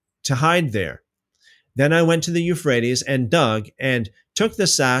to hide there. Then I went to the Euphrates and dug and took the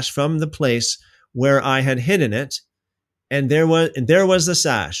sash from the place where I had hidden it, and there was the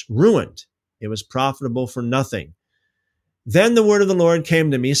sash, ruined. It was profitable for nothing. Then the word of the Lord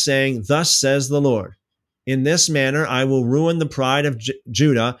came to me, saying, Thus says the Lord, in this manner I will ruin the pride of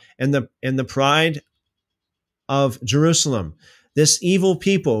Judah and the pride of Jerusalem. This evil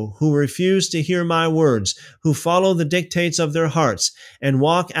people who refuse to hear my words, who follow the dictates of their hearts, and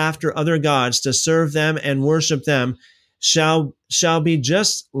walk after other gods to serve them and worship them, shall be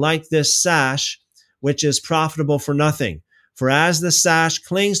just like this sash, which is profitable for nothing. For as the sash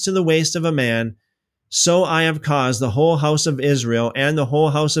clings to the waist of a man, so I have caused the whole house of Israel and the whole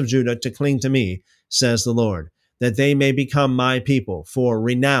house of Judah to cling to me, says the Lord, that they may become my people, for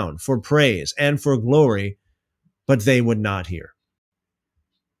renown, for praise, and for glory, but they would not hear.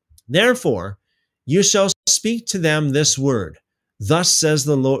 Therefore, you shall speak to them this word. Thus says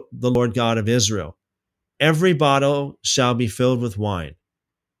the Lord God of Israel, every bottle shall be filled with wine.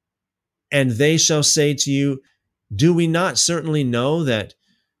 And they shall say to you, do we not certainly know that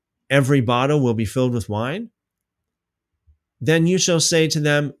every bottle will be filled with wine? Then you shall say to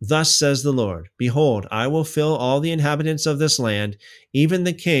them, Thus says the Lord, Behold, I will fill all the inhabitants of this land, even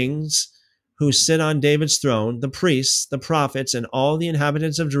the kings who sit on David's throne, the priests, the prophets, and all the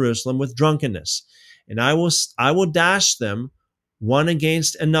inhabitants of Jerusalem with drunkenness. And I will dash them one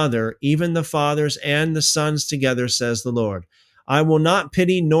against another, even the fathers and the sons together, says the Lord. I will not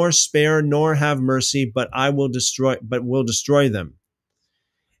pity nor spare nor have mercy, but will destroy them.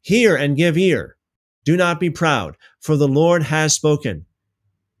 Hear and give ear. Do not be proud, for the Lord has spoken.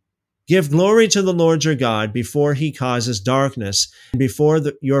 Give glory to the Lord your God before he causes darkness, and before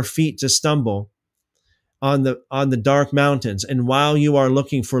your feet to stumble on the dark mountains. And while you are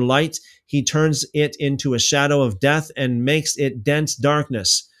looking for light, he turns it into a shadow of death and makes it dense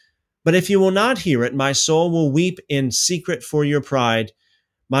darkness. But if you will not hear it, my soul will weep in secret for your pride.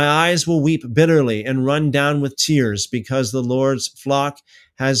 My eyes will weep bitterly and run down with tears, because the Lord's flock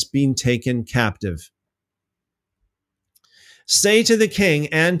has been taken captive. Say to the king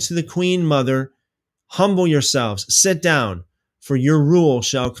and to the queen mother, humble yourselves, sit down, for your rule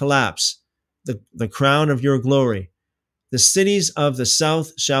shall collapse, the crown of your glory. The cities of the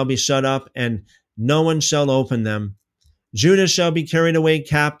south shall be shut up, and no one shall open them. Judah shall be carried away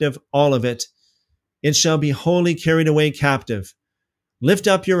captive, all of it. It shall be wholly carried away captive. Lift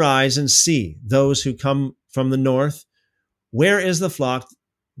up your eyes and see those who come from the north. Where is the flock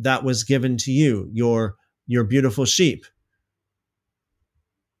that was given to you, your beautiful sheep?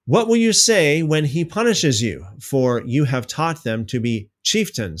 What will you say when he punishes you? For you have taught them to be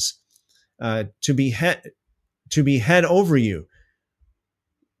chieftains, to be head over you.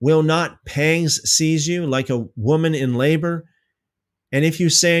 Will not pangs seize you like a woman in labor? And if you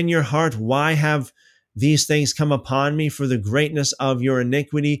say in your heart, why have these things come upon me? For the greatness of your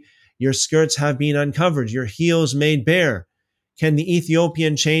iniquity, your skirts have been uncovered, your heels made bare. Can the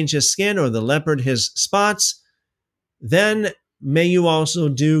Ethiopian change his skin, or the leopard his spots? Then may you also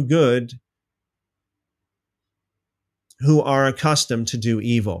do good, who are accustomed to do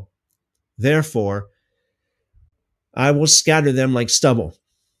evil. Therefore, I will scatter them like stubble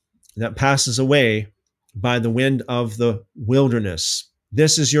that passes away by the wind of the wilderness.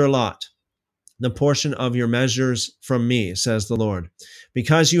 This is your lot, the portion of your measures from me, says the Lord,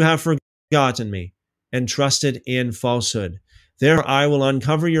 because you have forgotten me and trusted in falsehood. Therefore I will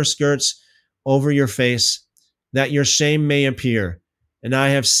uncover your skirts over your face, that your shame may appear. And I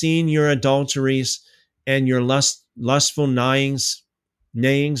have seen your adulteries and your lustful neighings.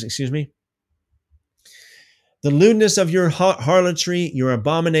 The lewdness of your harlotry, your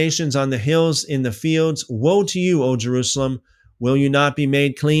abominations on the hills, in the fields. Woe to you, O Jerusalem! Will you not be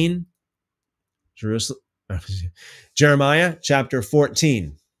made clean? Jeremiah chapter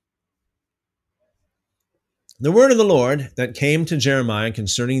 14. The word of the Lord that came to Jeremiah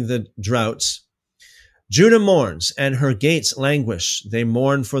concerning the droughts, Judah mourns, and her gates languish. They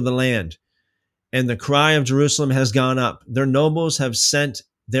mourn for the land. And the cry of Jerusalem has gone up. Their nobles have sent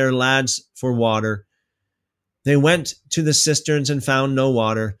their lads for water. They went to the cisterns and found no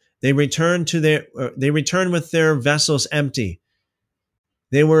water. They returned with their vessels empty.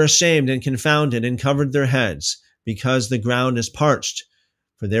 They were ashamed and confounded and covered their heads, because the ground is parched,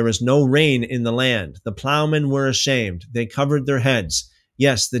 for there is no rain in the land. The plowmen were ashamed. They covered their heads.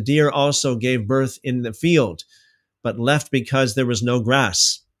 Yes, the deer also gave birth in the field, but left because there was no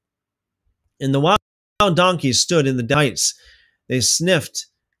grass. And the wild donkeys stood in the heights. They sniffed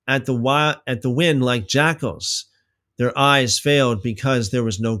at the wind like jackals. Their eyes failed because there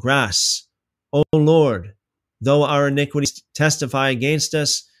was no grass. O Lord, though our iniquities testify against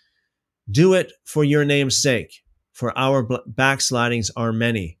us, do it for your name's sake, for our backslidings are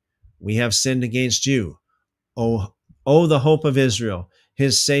many. We have sinned against you. O the hope of Israel,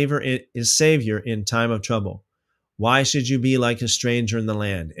 his Savior in time of trouble. Why should you be like a stranger in the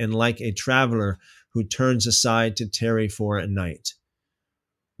land, and like a traveler who turns aside to tarry for a night?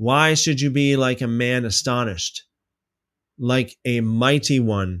 Why should you be like a man astonished, like a mighty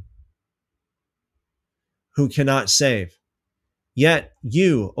one who cannot save? Yet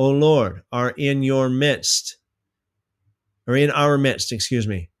you, O Lord, are in our midst,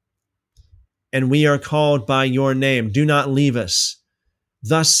 and we are called by your name. Do not leave us.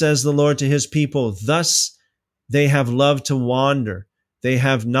 Thus says the Lord to his people, thus they have loved to wander. They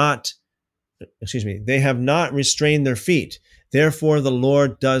have not restrained their feet. Therefore the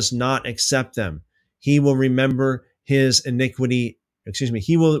Lord does not accept them. He will remember his iniquity.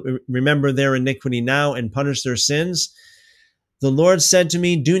 He will remember their iniquity now and punish their sins. The Lord said to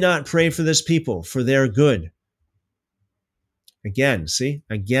me, do not pray for this people, for their good. Again,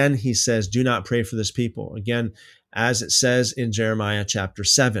 he says, do not pray for this people. Again, as it says in Jeremiah chapter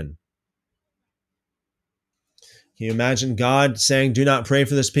 7. Can you imagine God saying, do not pray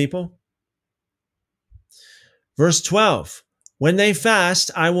for this people? Verse 12, when they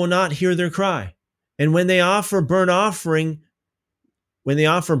fast, I will not hear their cry. And when they offer burnt offering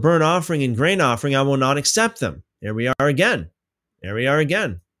and grain offering, I will not accept them. There we are again.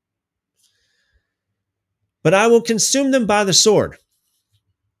 But I will consume them by the sword,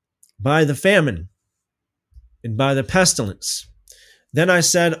 by the famine, and by the pestilence. Then I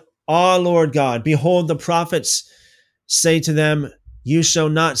said, Ah, Lord God, behold, the prophets say to them, you shall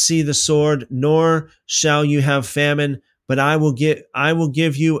not see the sword, nor shall you have famine, but I will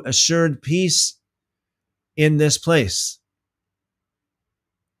give you assured peace in this place.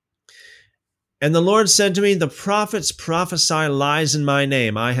 And the Lord said to me, the prophets prophesy lies in my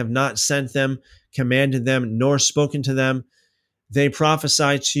name. I have not sent them, commanded them, nor spoken to them. They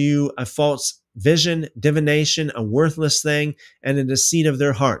prophesy to you a false vision, divination, a worthless thing, and a deceit of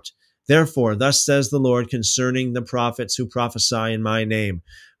their heart. Therefore, thus says the Lord concerning the prophets who prophesy in my name,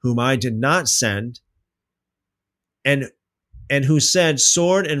 whom I did not send, and who said,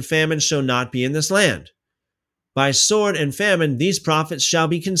 sword and famine shall not be in this land. By sword and famine, these prophets shall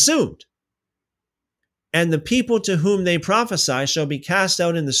be consumed. And the people to whom they prophesy shall be cast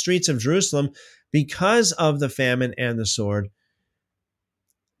out in the streets of Jerusalem because of the famine and the sword.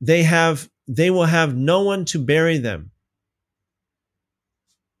 They will have no one to bury them,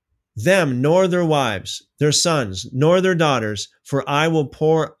 nor their wives, their sons, nor their daughters, for I will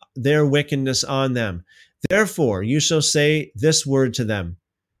pour their wickedness on them. Therefore you shall say this word to them,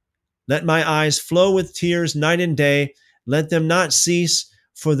 let my eyes flow with tears night and day, let them not cease,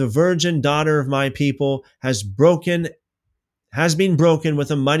 for the virgin daughter of my people has been broken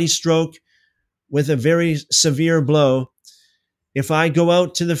with a mighty stroke, with a very severe blow. If I go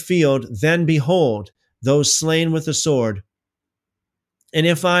out to the field, then behold, those slain with the sword. And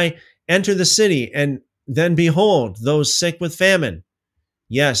if I enter the city, and then behold, those sick with famine.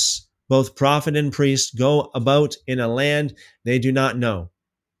 Yes, both prophet and priest go about in a land they do not know.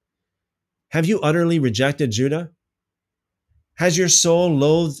 Have you utterly rejected Judah? Has your soul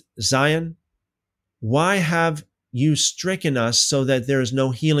loathed Zion? Why have you stricken us so that there is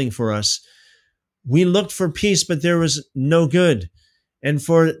no healing for us? We looked for peace, but there was no good, and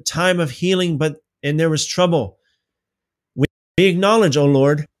for time of healing, and there was trouble. We acknowledge, O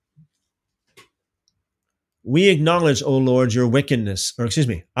Lord. We acknowledge, O Lord, our wickedness.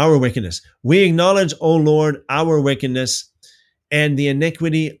 We acknowledge, O Lord, our wickedness and the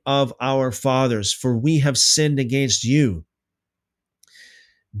iniquity of our fathers, for we have sinned against you.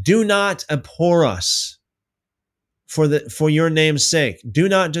 Do not abhor us for your name's sake. Do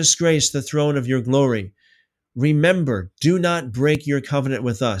not disgrace the throne of your glory. Remember, do not break your covenant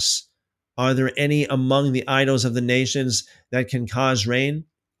with us. Are there any among the idols of the nations that can cause rain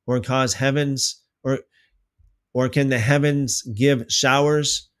or cause heavens or Or can the heavens give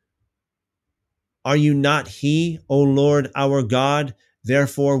showers? Are you not he, O Lord our God?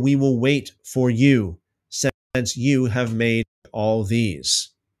 Therefore we will wait for you, since you have made all these.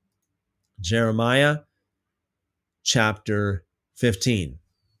 Jeremiah chapter 15.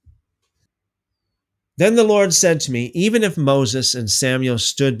 Then the Lord said to me, even if Moses and Samuel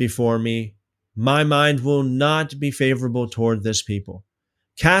stood before me, my mind will not be favorable toward this people.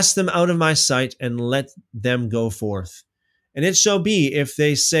 Cast them out of my sight and let them go forth. And it shall be, if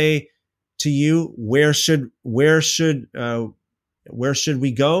they say to you, where should we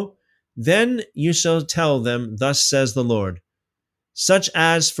go? Then you shall tell them, thus says the Lord, such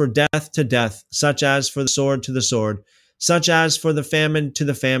as for death to death, such as for the sword to the sword, such as for the famine to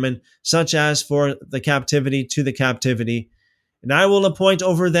the famine, such as for the captivity to the captivity. And I will appoint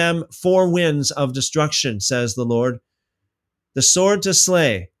over them 4 winds of destruction, says the Lord, the sword to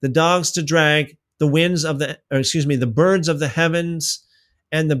slay, the dogs to drag, the birds of the heavens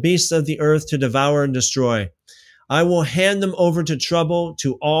and the beasts of the earth to devour and destroy. I will hand them over to trouble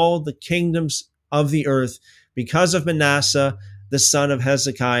to all the kingdoms of the earth because of Manasseh, the son of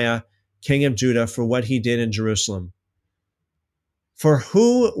Hezekiah, king of Judah, for what he did in Jerusalem. For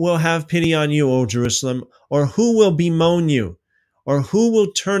who will have pity on you, O Jerusalem? Or who will bemoan you? Or who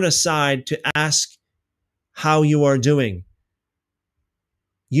will turn aside to ask how you are doing?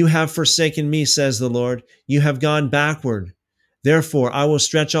 You have forsaken me, says the Lord. You have gone backward. Therefore, I will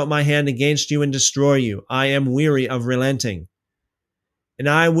stretch out my hand against you and destroy you. I am weary of relenting. And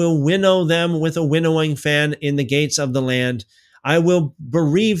I will winnow them with a winnowing fan in the gates of the land. I will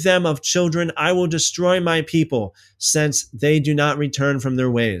bereave them of children. I will destroy my people, since they do not return from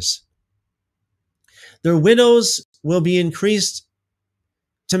their ways. Their widows will be increased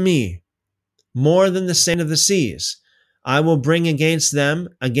to me more than the sand of the seas. I will bring against them,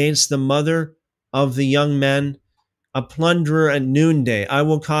 against the mother of the young men, a plunderer at noonday. I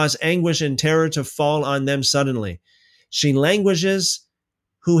will cause anguish and terror to fall on them suddenly. She languishes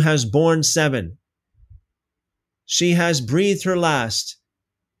who has borne 7. She has breathed her last.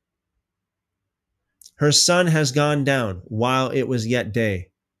 Her son has gone down while it was yet day.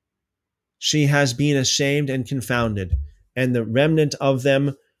 She has been ashamed and confounded, and the remnant of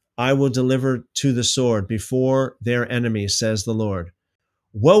them I will deliver to the sword before their enemies, says the Lord.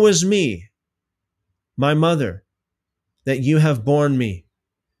 Woe is me, my mother, that you have borne me,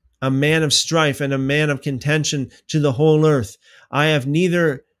 a man of strife and a man of contention to the whole earth. I have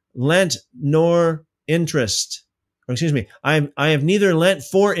neither lent nor interest. I have neither lent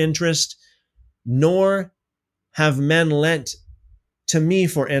for interest, nor have men lent to me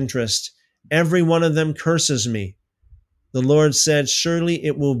for interest. Every one of them curses me. The Lord said, surely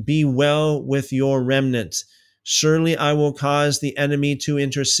it will be well with your remnant. Surely I will cause the enemy to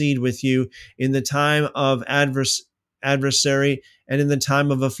intercede with you in the time of adversary and in the time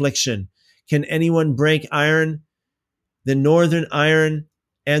of affliction. Can anyone break iron? The northern iron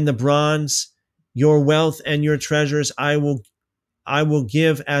and the bronze, your wealth and your treasures I will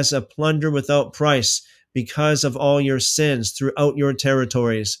give as a plunder without price because of all your sins throughout your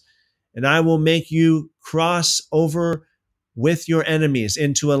territories. And I will make you cross over with your enemies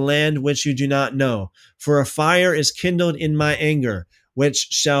into a land which you do not know. For a fire is kindled in my anger, which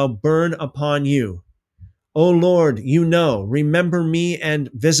shall burn upon you. O Lord, you know, remember me and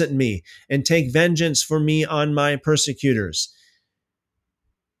visit me, and take vengeance for me on my persecutors.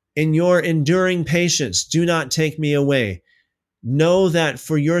 In your enduring patience, do not take me away. Know that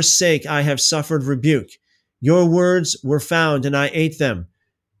for your sake I have suffered rebuke. Your words were found, and I ate them.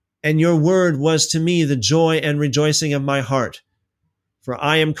 And your word was to me the joy and rejoicing of my heart. For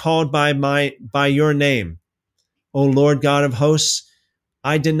I am called by your name, O Lord God of hosts.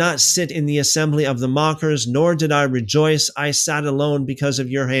 I did not sit in the assembly of the mockers, nor did I rejoice. I sat alone because of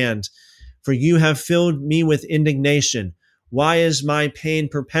your hand. For you have filled me with indignation. Why is my pain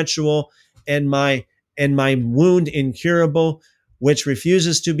perpetual and my wound incurable, which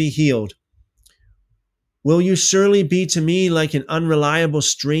refuses to be healed? Will you surely be to me like an unreliable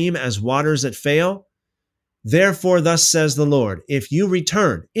stream, as waters that fail? Therefore, thus says the Lord, if you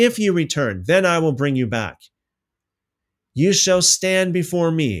return, then I will bring you back. You shall stand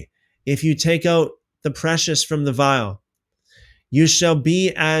before me if you take out the precious from the vial. You shall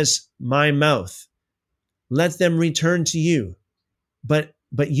be as my mouth. Let them return to you, but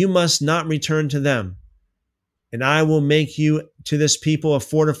you must not return to them. And I will make you to this people a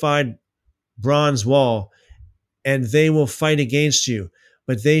fortified bronze wall, and they will fight against you,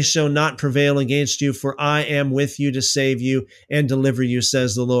 but they shall not prevail against you, for I am with you to save you and deliver you,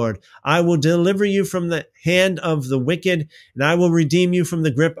 says the Lord. I will deliver you from the hand of the wicked, and I will redeem you from the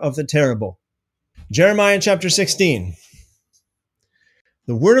grip of the terrible. Jeremiah chapter 16.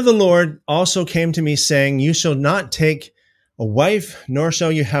 The word of the Lord also came to me, saying, You shall not take a wife, nor shall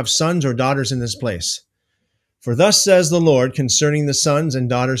you have sons or daughters in this place. For thus says the Lord concerning the sons and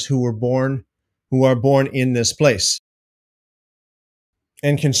daughters who are born in this place,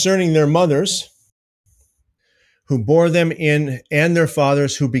 and concerning their mothers who bore them in, and their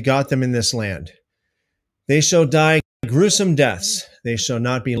fathers who begot them in this land. They shall die gruesome deaths. They shall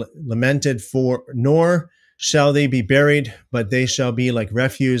not be lamented for, nor shall they be buried, but they shall be like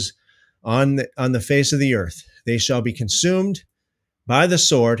refuse on the face of the earth. They shall be consumed by the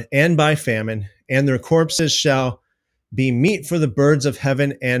sword and by famine, and their corpses shall be meat for the birds of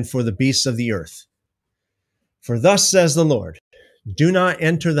heaven and for the beasts of the earth. For thus says the Lord, do not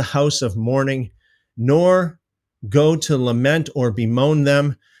enter the house of mourning, nor go to lament or bemoan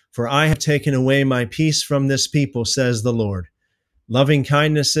them, for I have taken away my peace from this people, says the Lord. Loving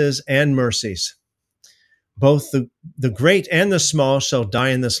kindnesses and mercies. Both the great and the small shall die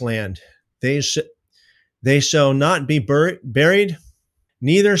in this land. They shall not be buried,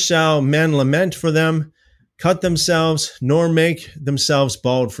 neither shall men lament for them, cut themselves, nor make themselves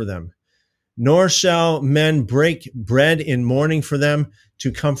bald for them. Nor shall men break bread in mourning for them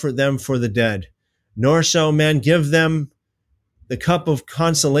to comfort them for the dead. Nor shall men give them the cup of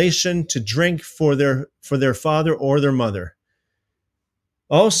consolation to drink for their father or their mother.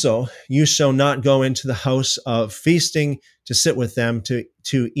 Also, you shall not go into the house of feasting to sit with them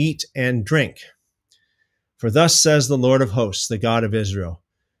to eat and drink. For thus says the Lord of hosts, the God of Israel,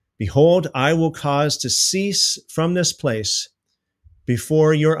 Behold, I will cause to cease from this place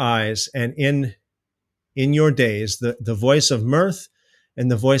before your eyes and in your days the voice of mirth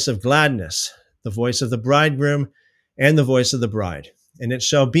and the voice of gladness, the voice of the bridegroom and the voice of the bride. And it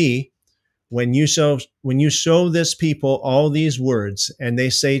shall be when you show this people all these words, and they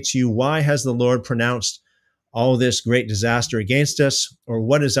say to you, Why has the Lord pronounced all this great disaster against us? Or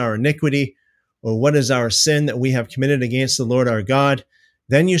what is our iniquity? Or what is our sin that we have committed against the Lord our God?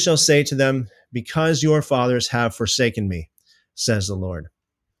 Then you shall say to them, Because your fathers have forsaken me, says the Lord.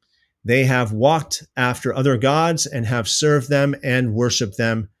 They have walked after other gods and have served them and worshiped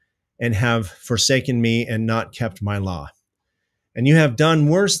them and have forsaken me and not kept my law. And you have done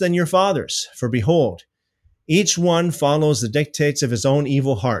worse than your fathers, for behold, each one follows the dictates of his own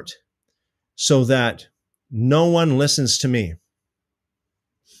evil heart, so that no one listens to me.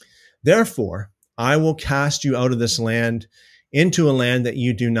 Therefore, I will cast you out of this land into a land that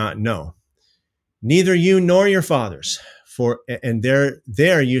you do not know, neither you nor your fathers. And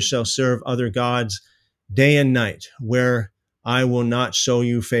there you shall serve other gods day and night, where I will not show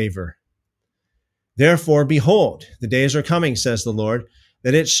you favor. Therefore, behold, the days are coming, says the Lord,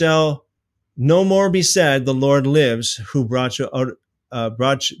 that it shall no more be said, The Lord lives, who brought up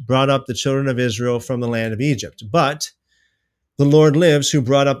the children of Israel from the land of Egypt. But the Lord lives, who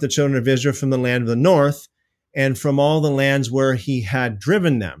brought up the children of Israel from the land of the north and from all the lands where he had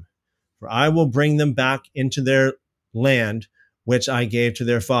driven them. For I will bring them back into their land, which I gave to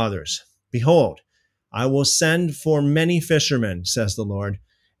their fathers. Behold, I will send for many fishermen, says the Lord,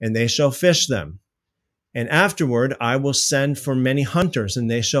 and they shall fish them. And afterward, I will send for many hunters,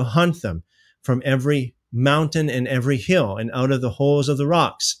 and they shall hunt them from every mountain and every hill and out of the holes of the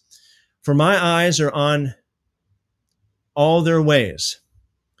rocks. For my eyes are on all their ways.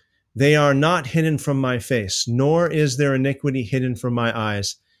 They are not hidden from my face, nor is their iniquity hidden from my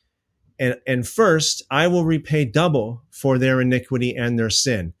eyes. And first, I will repay double for their iniquity and their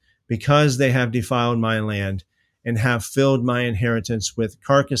sin, because they have defiled my land and have filled my inheritance with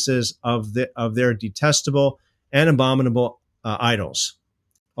carcasses of their detestable and abominable idols.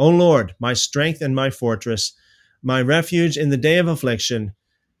 O Lord, my strength and my fortress, my refuge in the day of affliction,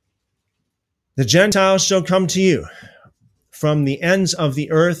 the Gentiles shall come to you from the ends of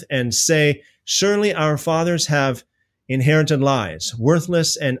the earth and say, Surely our fathers have inherited lies,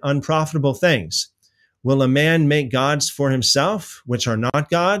 worthless and unprofitable things. Will a man make gods for himself, which are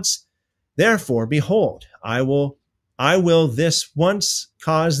not gods? Therefore, behold, I will this once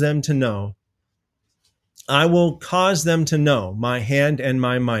cause them to know. I will cause them to know my hand and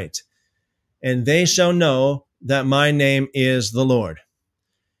my might, and they shall know that my name is the Lord.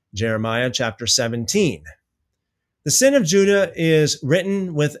 Jeremiah chapter 17. The sin of Judah is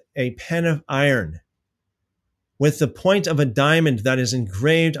written with a pen of iron, with the point of a diamond that is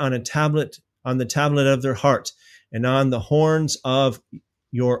engraved on the tablet of their heart, and on the horns of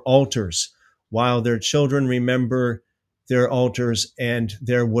your altars, while their children remember their altars and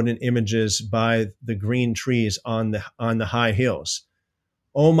their wooden images by the green trees on the high hills.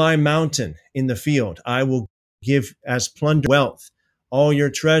 O my mountain in the field, I will give as plunder wealth all your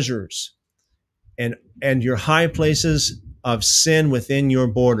treasures, and your high places of sin within your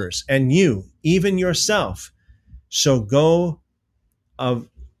borders. And you, even yourself, shall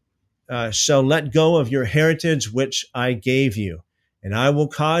let go of your heritage which I gave you, and I will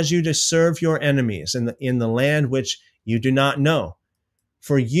cause you to serve your enemies in the land which you do not know.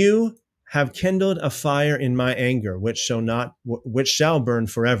 For you have kindled a fire in my anger, which shall burn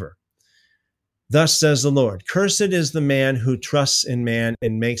forever. Thus says the Lord, cursed is the man who trusts in man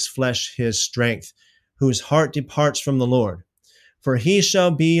and makes flesh his strength, whose heart departs from the Lord. For he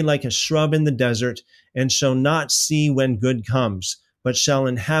shall be like a shrub in the desert, and shall not see when good comes, but shall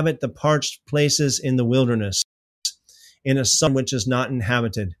inhabit the parched places in the wilderness, in a sun which is not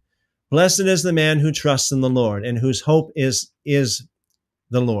inhabited. Blessed is the man who trusts in the Lord, and whose hope is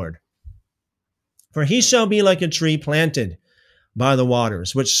the Lord. For he shall be like a tree planted by the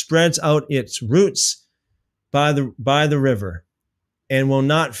waters, which spreads out its roots by the river, and will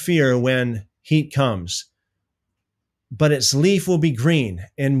not fear when heat comes. But its leaf will be green,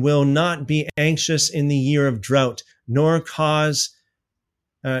 and will not be anxious in the year of drought, nor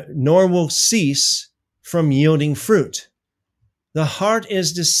will cease from yielding fruit. The heart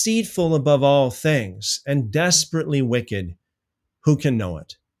is deceitful above all things, and desperately wicked. Who can know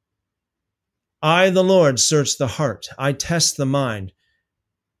it? I, the Lord, search the heart. I test the mind,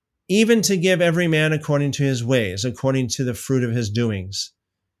 even to give every man according to his ways, according to the fruit of his doings.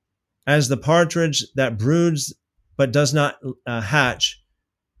 As the partridge that broods but does not hatch,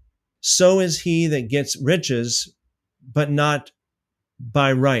 so is he that gets riches, but not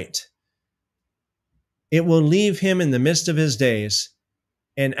by right. It will leave him in the midst of his days,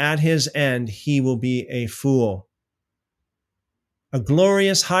 and at his end he will be a fool. A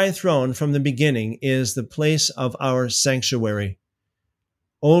glorious high throne from the beginning is the place of our sanctuary.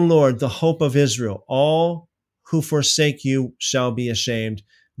 O Lord, the hope of Israel, all who forsake you shall be ashamed.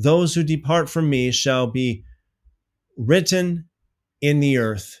 Those who depart from me shall be written in the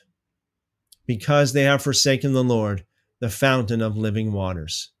earth, because they have forsaken the Lord, the fountain of living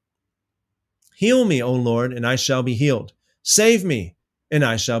waters. Heal me, O Lord, and I shall be healed. Save me, and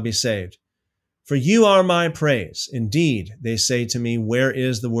I shall be saved. For you are my praise. Indeed, they say to me, where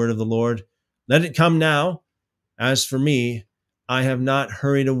is the word of the Lord? Let it come now. As for me, I have not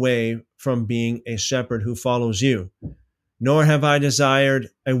hurried away from being a shepherd who follows you, nor have I desired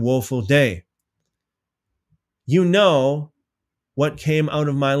a woeful day. You know what came out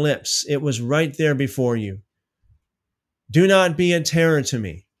of my lips. It was right there before you. Do not be a terror to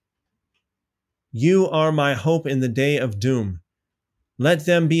me. You are my hope in the day of doom. Let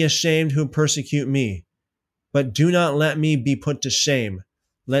them be ashamed who persecute me, but do not let me be put to shame.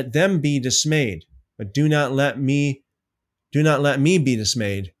 Let them be dismayed, but do not let me be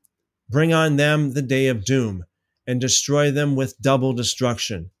dismayed. Bring on them the day of doom, and destroy them with double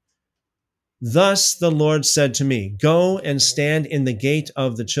destruction. Thus the Lord said to me, go and stand in the gate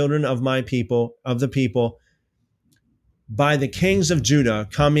of the children of my people, by the kings of Judah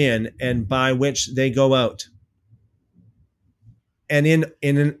come in, and by which they go out. And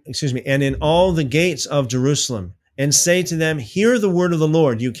in all the gates of Jerusalem, and say to them, hear the word of the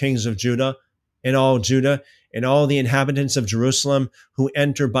Lord, you kings of Judah, and all the inhabitants of Jerusalem who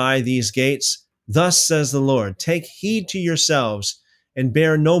enter by these gates. Thus says the Lord, take heed to yourselves, and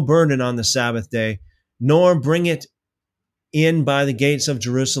bear no burden on the Sabbath day, nor bring it in by the gates of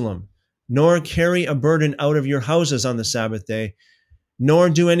Jerusalem, nor carry a burden out of your houses on the Sabbath day, nor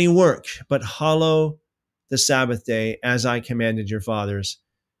do any work, but hallow the Sabbath day, as I commanded your fathers.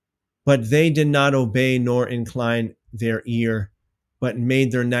 But they did not obey nor incline their ear, but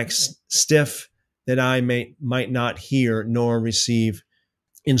made their necks stiff, that I might not hear nor receive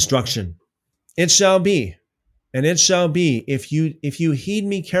instruction. It shall be, and it shall be, if you heed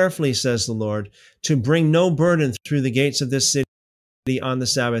me carefully, says the Lord, to bring no burden through the gates of this city on the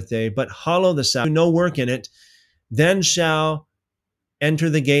Sabbath day, but hallow the Sabbath, do no work in it, then shall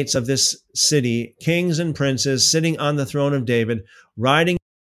enter the gates of this city kings and princes sitting on the throne of David, riding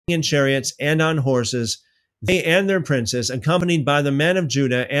in chariots and on horses, they and their princes, accompanied by the men of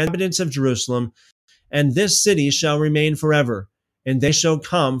Judah and inhabitants of Jerusalem. And this city shall remain forever. And they shall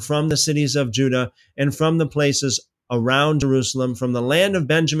come from the cities of Judah and from the places around Jerusalem, from the land of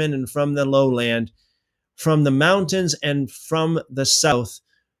Benjamin and from the lowland, from the mountains and from the south,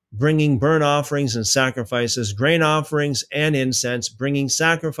 bringing burnt offerings and sacrifices, grain offerings and incense, bringing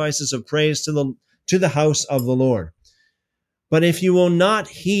sacrifices of praise to the house of the Lord. But if you will not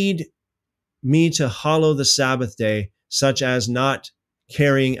heed me to hallow the Sabbath day, such as not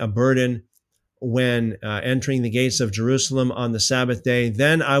carrying a burden when entering the gates of Jerusalem on the Sabbath day,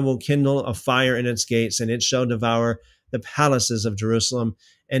 then I will kindle a fire in its gates, and it shall devour the palaces of Jerusalem,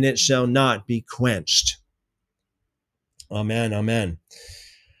 and it shall not be quenched. Amen. Amen.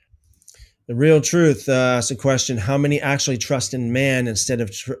 The real truth asks a question: how many actually trust in man instead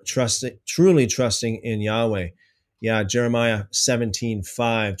of truly trusting in Yahweh? Yeah, Jeremiah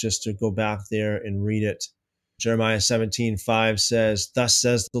 17:5, just to go back there and read it. Jeremiah 17:5 says, "Thus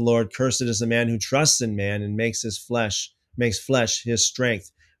says the Lord, cursed is the man who trusts in man and makes flesh his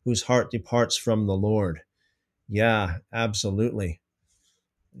strength, whose heart departs from the Lord." Yeah, absolutely.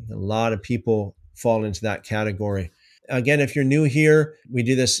 A lot of people fall into that category. Again, if you're new here, we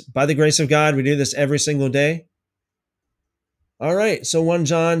do this by the grace of God. We do this every single day. All right. So 1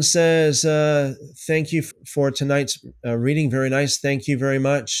 John says, thank you for tonight's reading. Very nice. Thank you very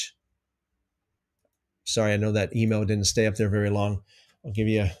much. Sorry, I know that email didn't stay up there very long. I'll give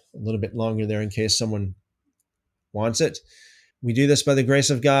you a little bit longer there in case someone wants it. We do this by the grace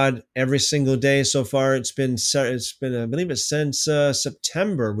of God every single day so far. It's been I believe it's since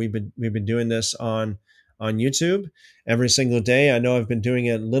September we've been doing this on YouTube every single day. I know I've been doing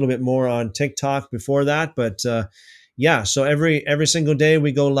it a little bit more on TikTok before that, but yeah. So every single day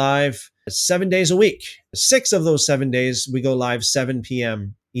we go live 7 days a week. 6 of those 7 days we go live 7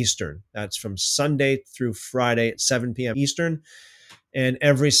 p.m. Eastern. That's from Sunday through Friday at 7 p.m. Eastern, and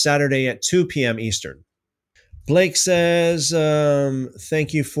every Saturday at 2 p.m. Eastern. Blake says,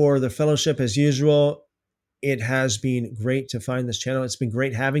 thank you for the fellowship as usual. It has been great to find this channel. It's been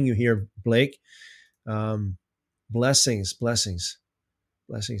great having you here, Blake. Blessings,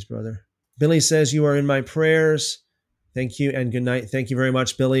 brother. Billy says, you are in my prayers. Thank you and good night. Thank you very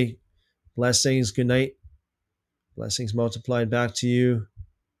much, Billy. Blessings, good night. Blessings multiplied back to you.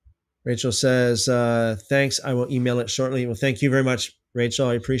 Rachel says, thanks. I will email it shortly. Well, thank you very much, Rachel.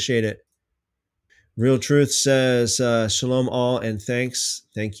 I appreciate it. Real Truth says, shalom all and thanks.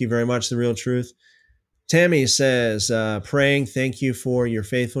 Thank you very much, The Real Truth. Tammy says, praying, thank you for your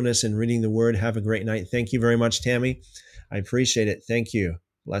faithfulness in reading the word. Have a great night. Thank you very much, Tammy. I appreciate it. Thank you.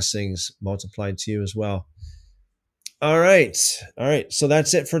 Blessings multiplied to you as well. All right. So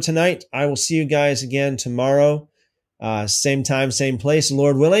that's it for tonight. I will see you guys again tomorrow. Same time, same place,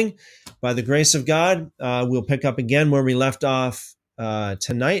 Lord willing. By the grace of God, we'll pick up again where we left off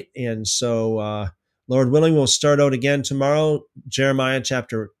tonight. And so, Lord willing, we'll start out again tomorrow, Jeremiah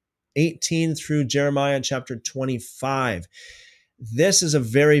chapter 18 through Jeremiah chapter 25. This is a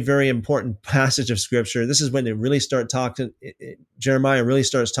very, very important passage of scripture. This is when they really start talking. Jeremiah really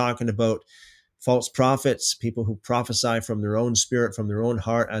starts talking about false prophets, people who prophesy from their own spirit, from their own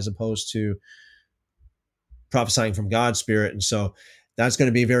heart, as opposed to prophesying from God's spirit. And so that's going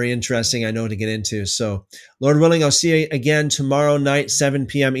to be very interesting, I know, to get into. So Lord willing, I'll see you again tomorrow night, 7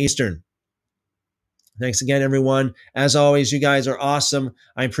 p.m. Eastern. Thanks again, everyone. As always, you guys are awesome.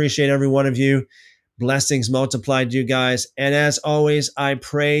 I appreciate every one of you. Blessings multiplied to you guys. And as always, I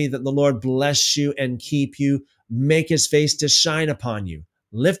pray that the Lord bless you and keep you, make his face to shine upon you,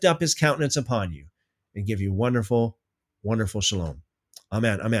 lift up his countenance upon you, and give you wonderful, wonderful shalom.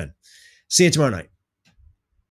 Amen. Amen. See you tomorrow night.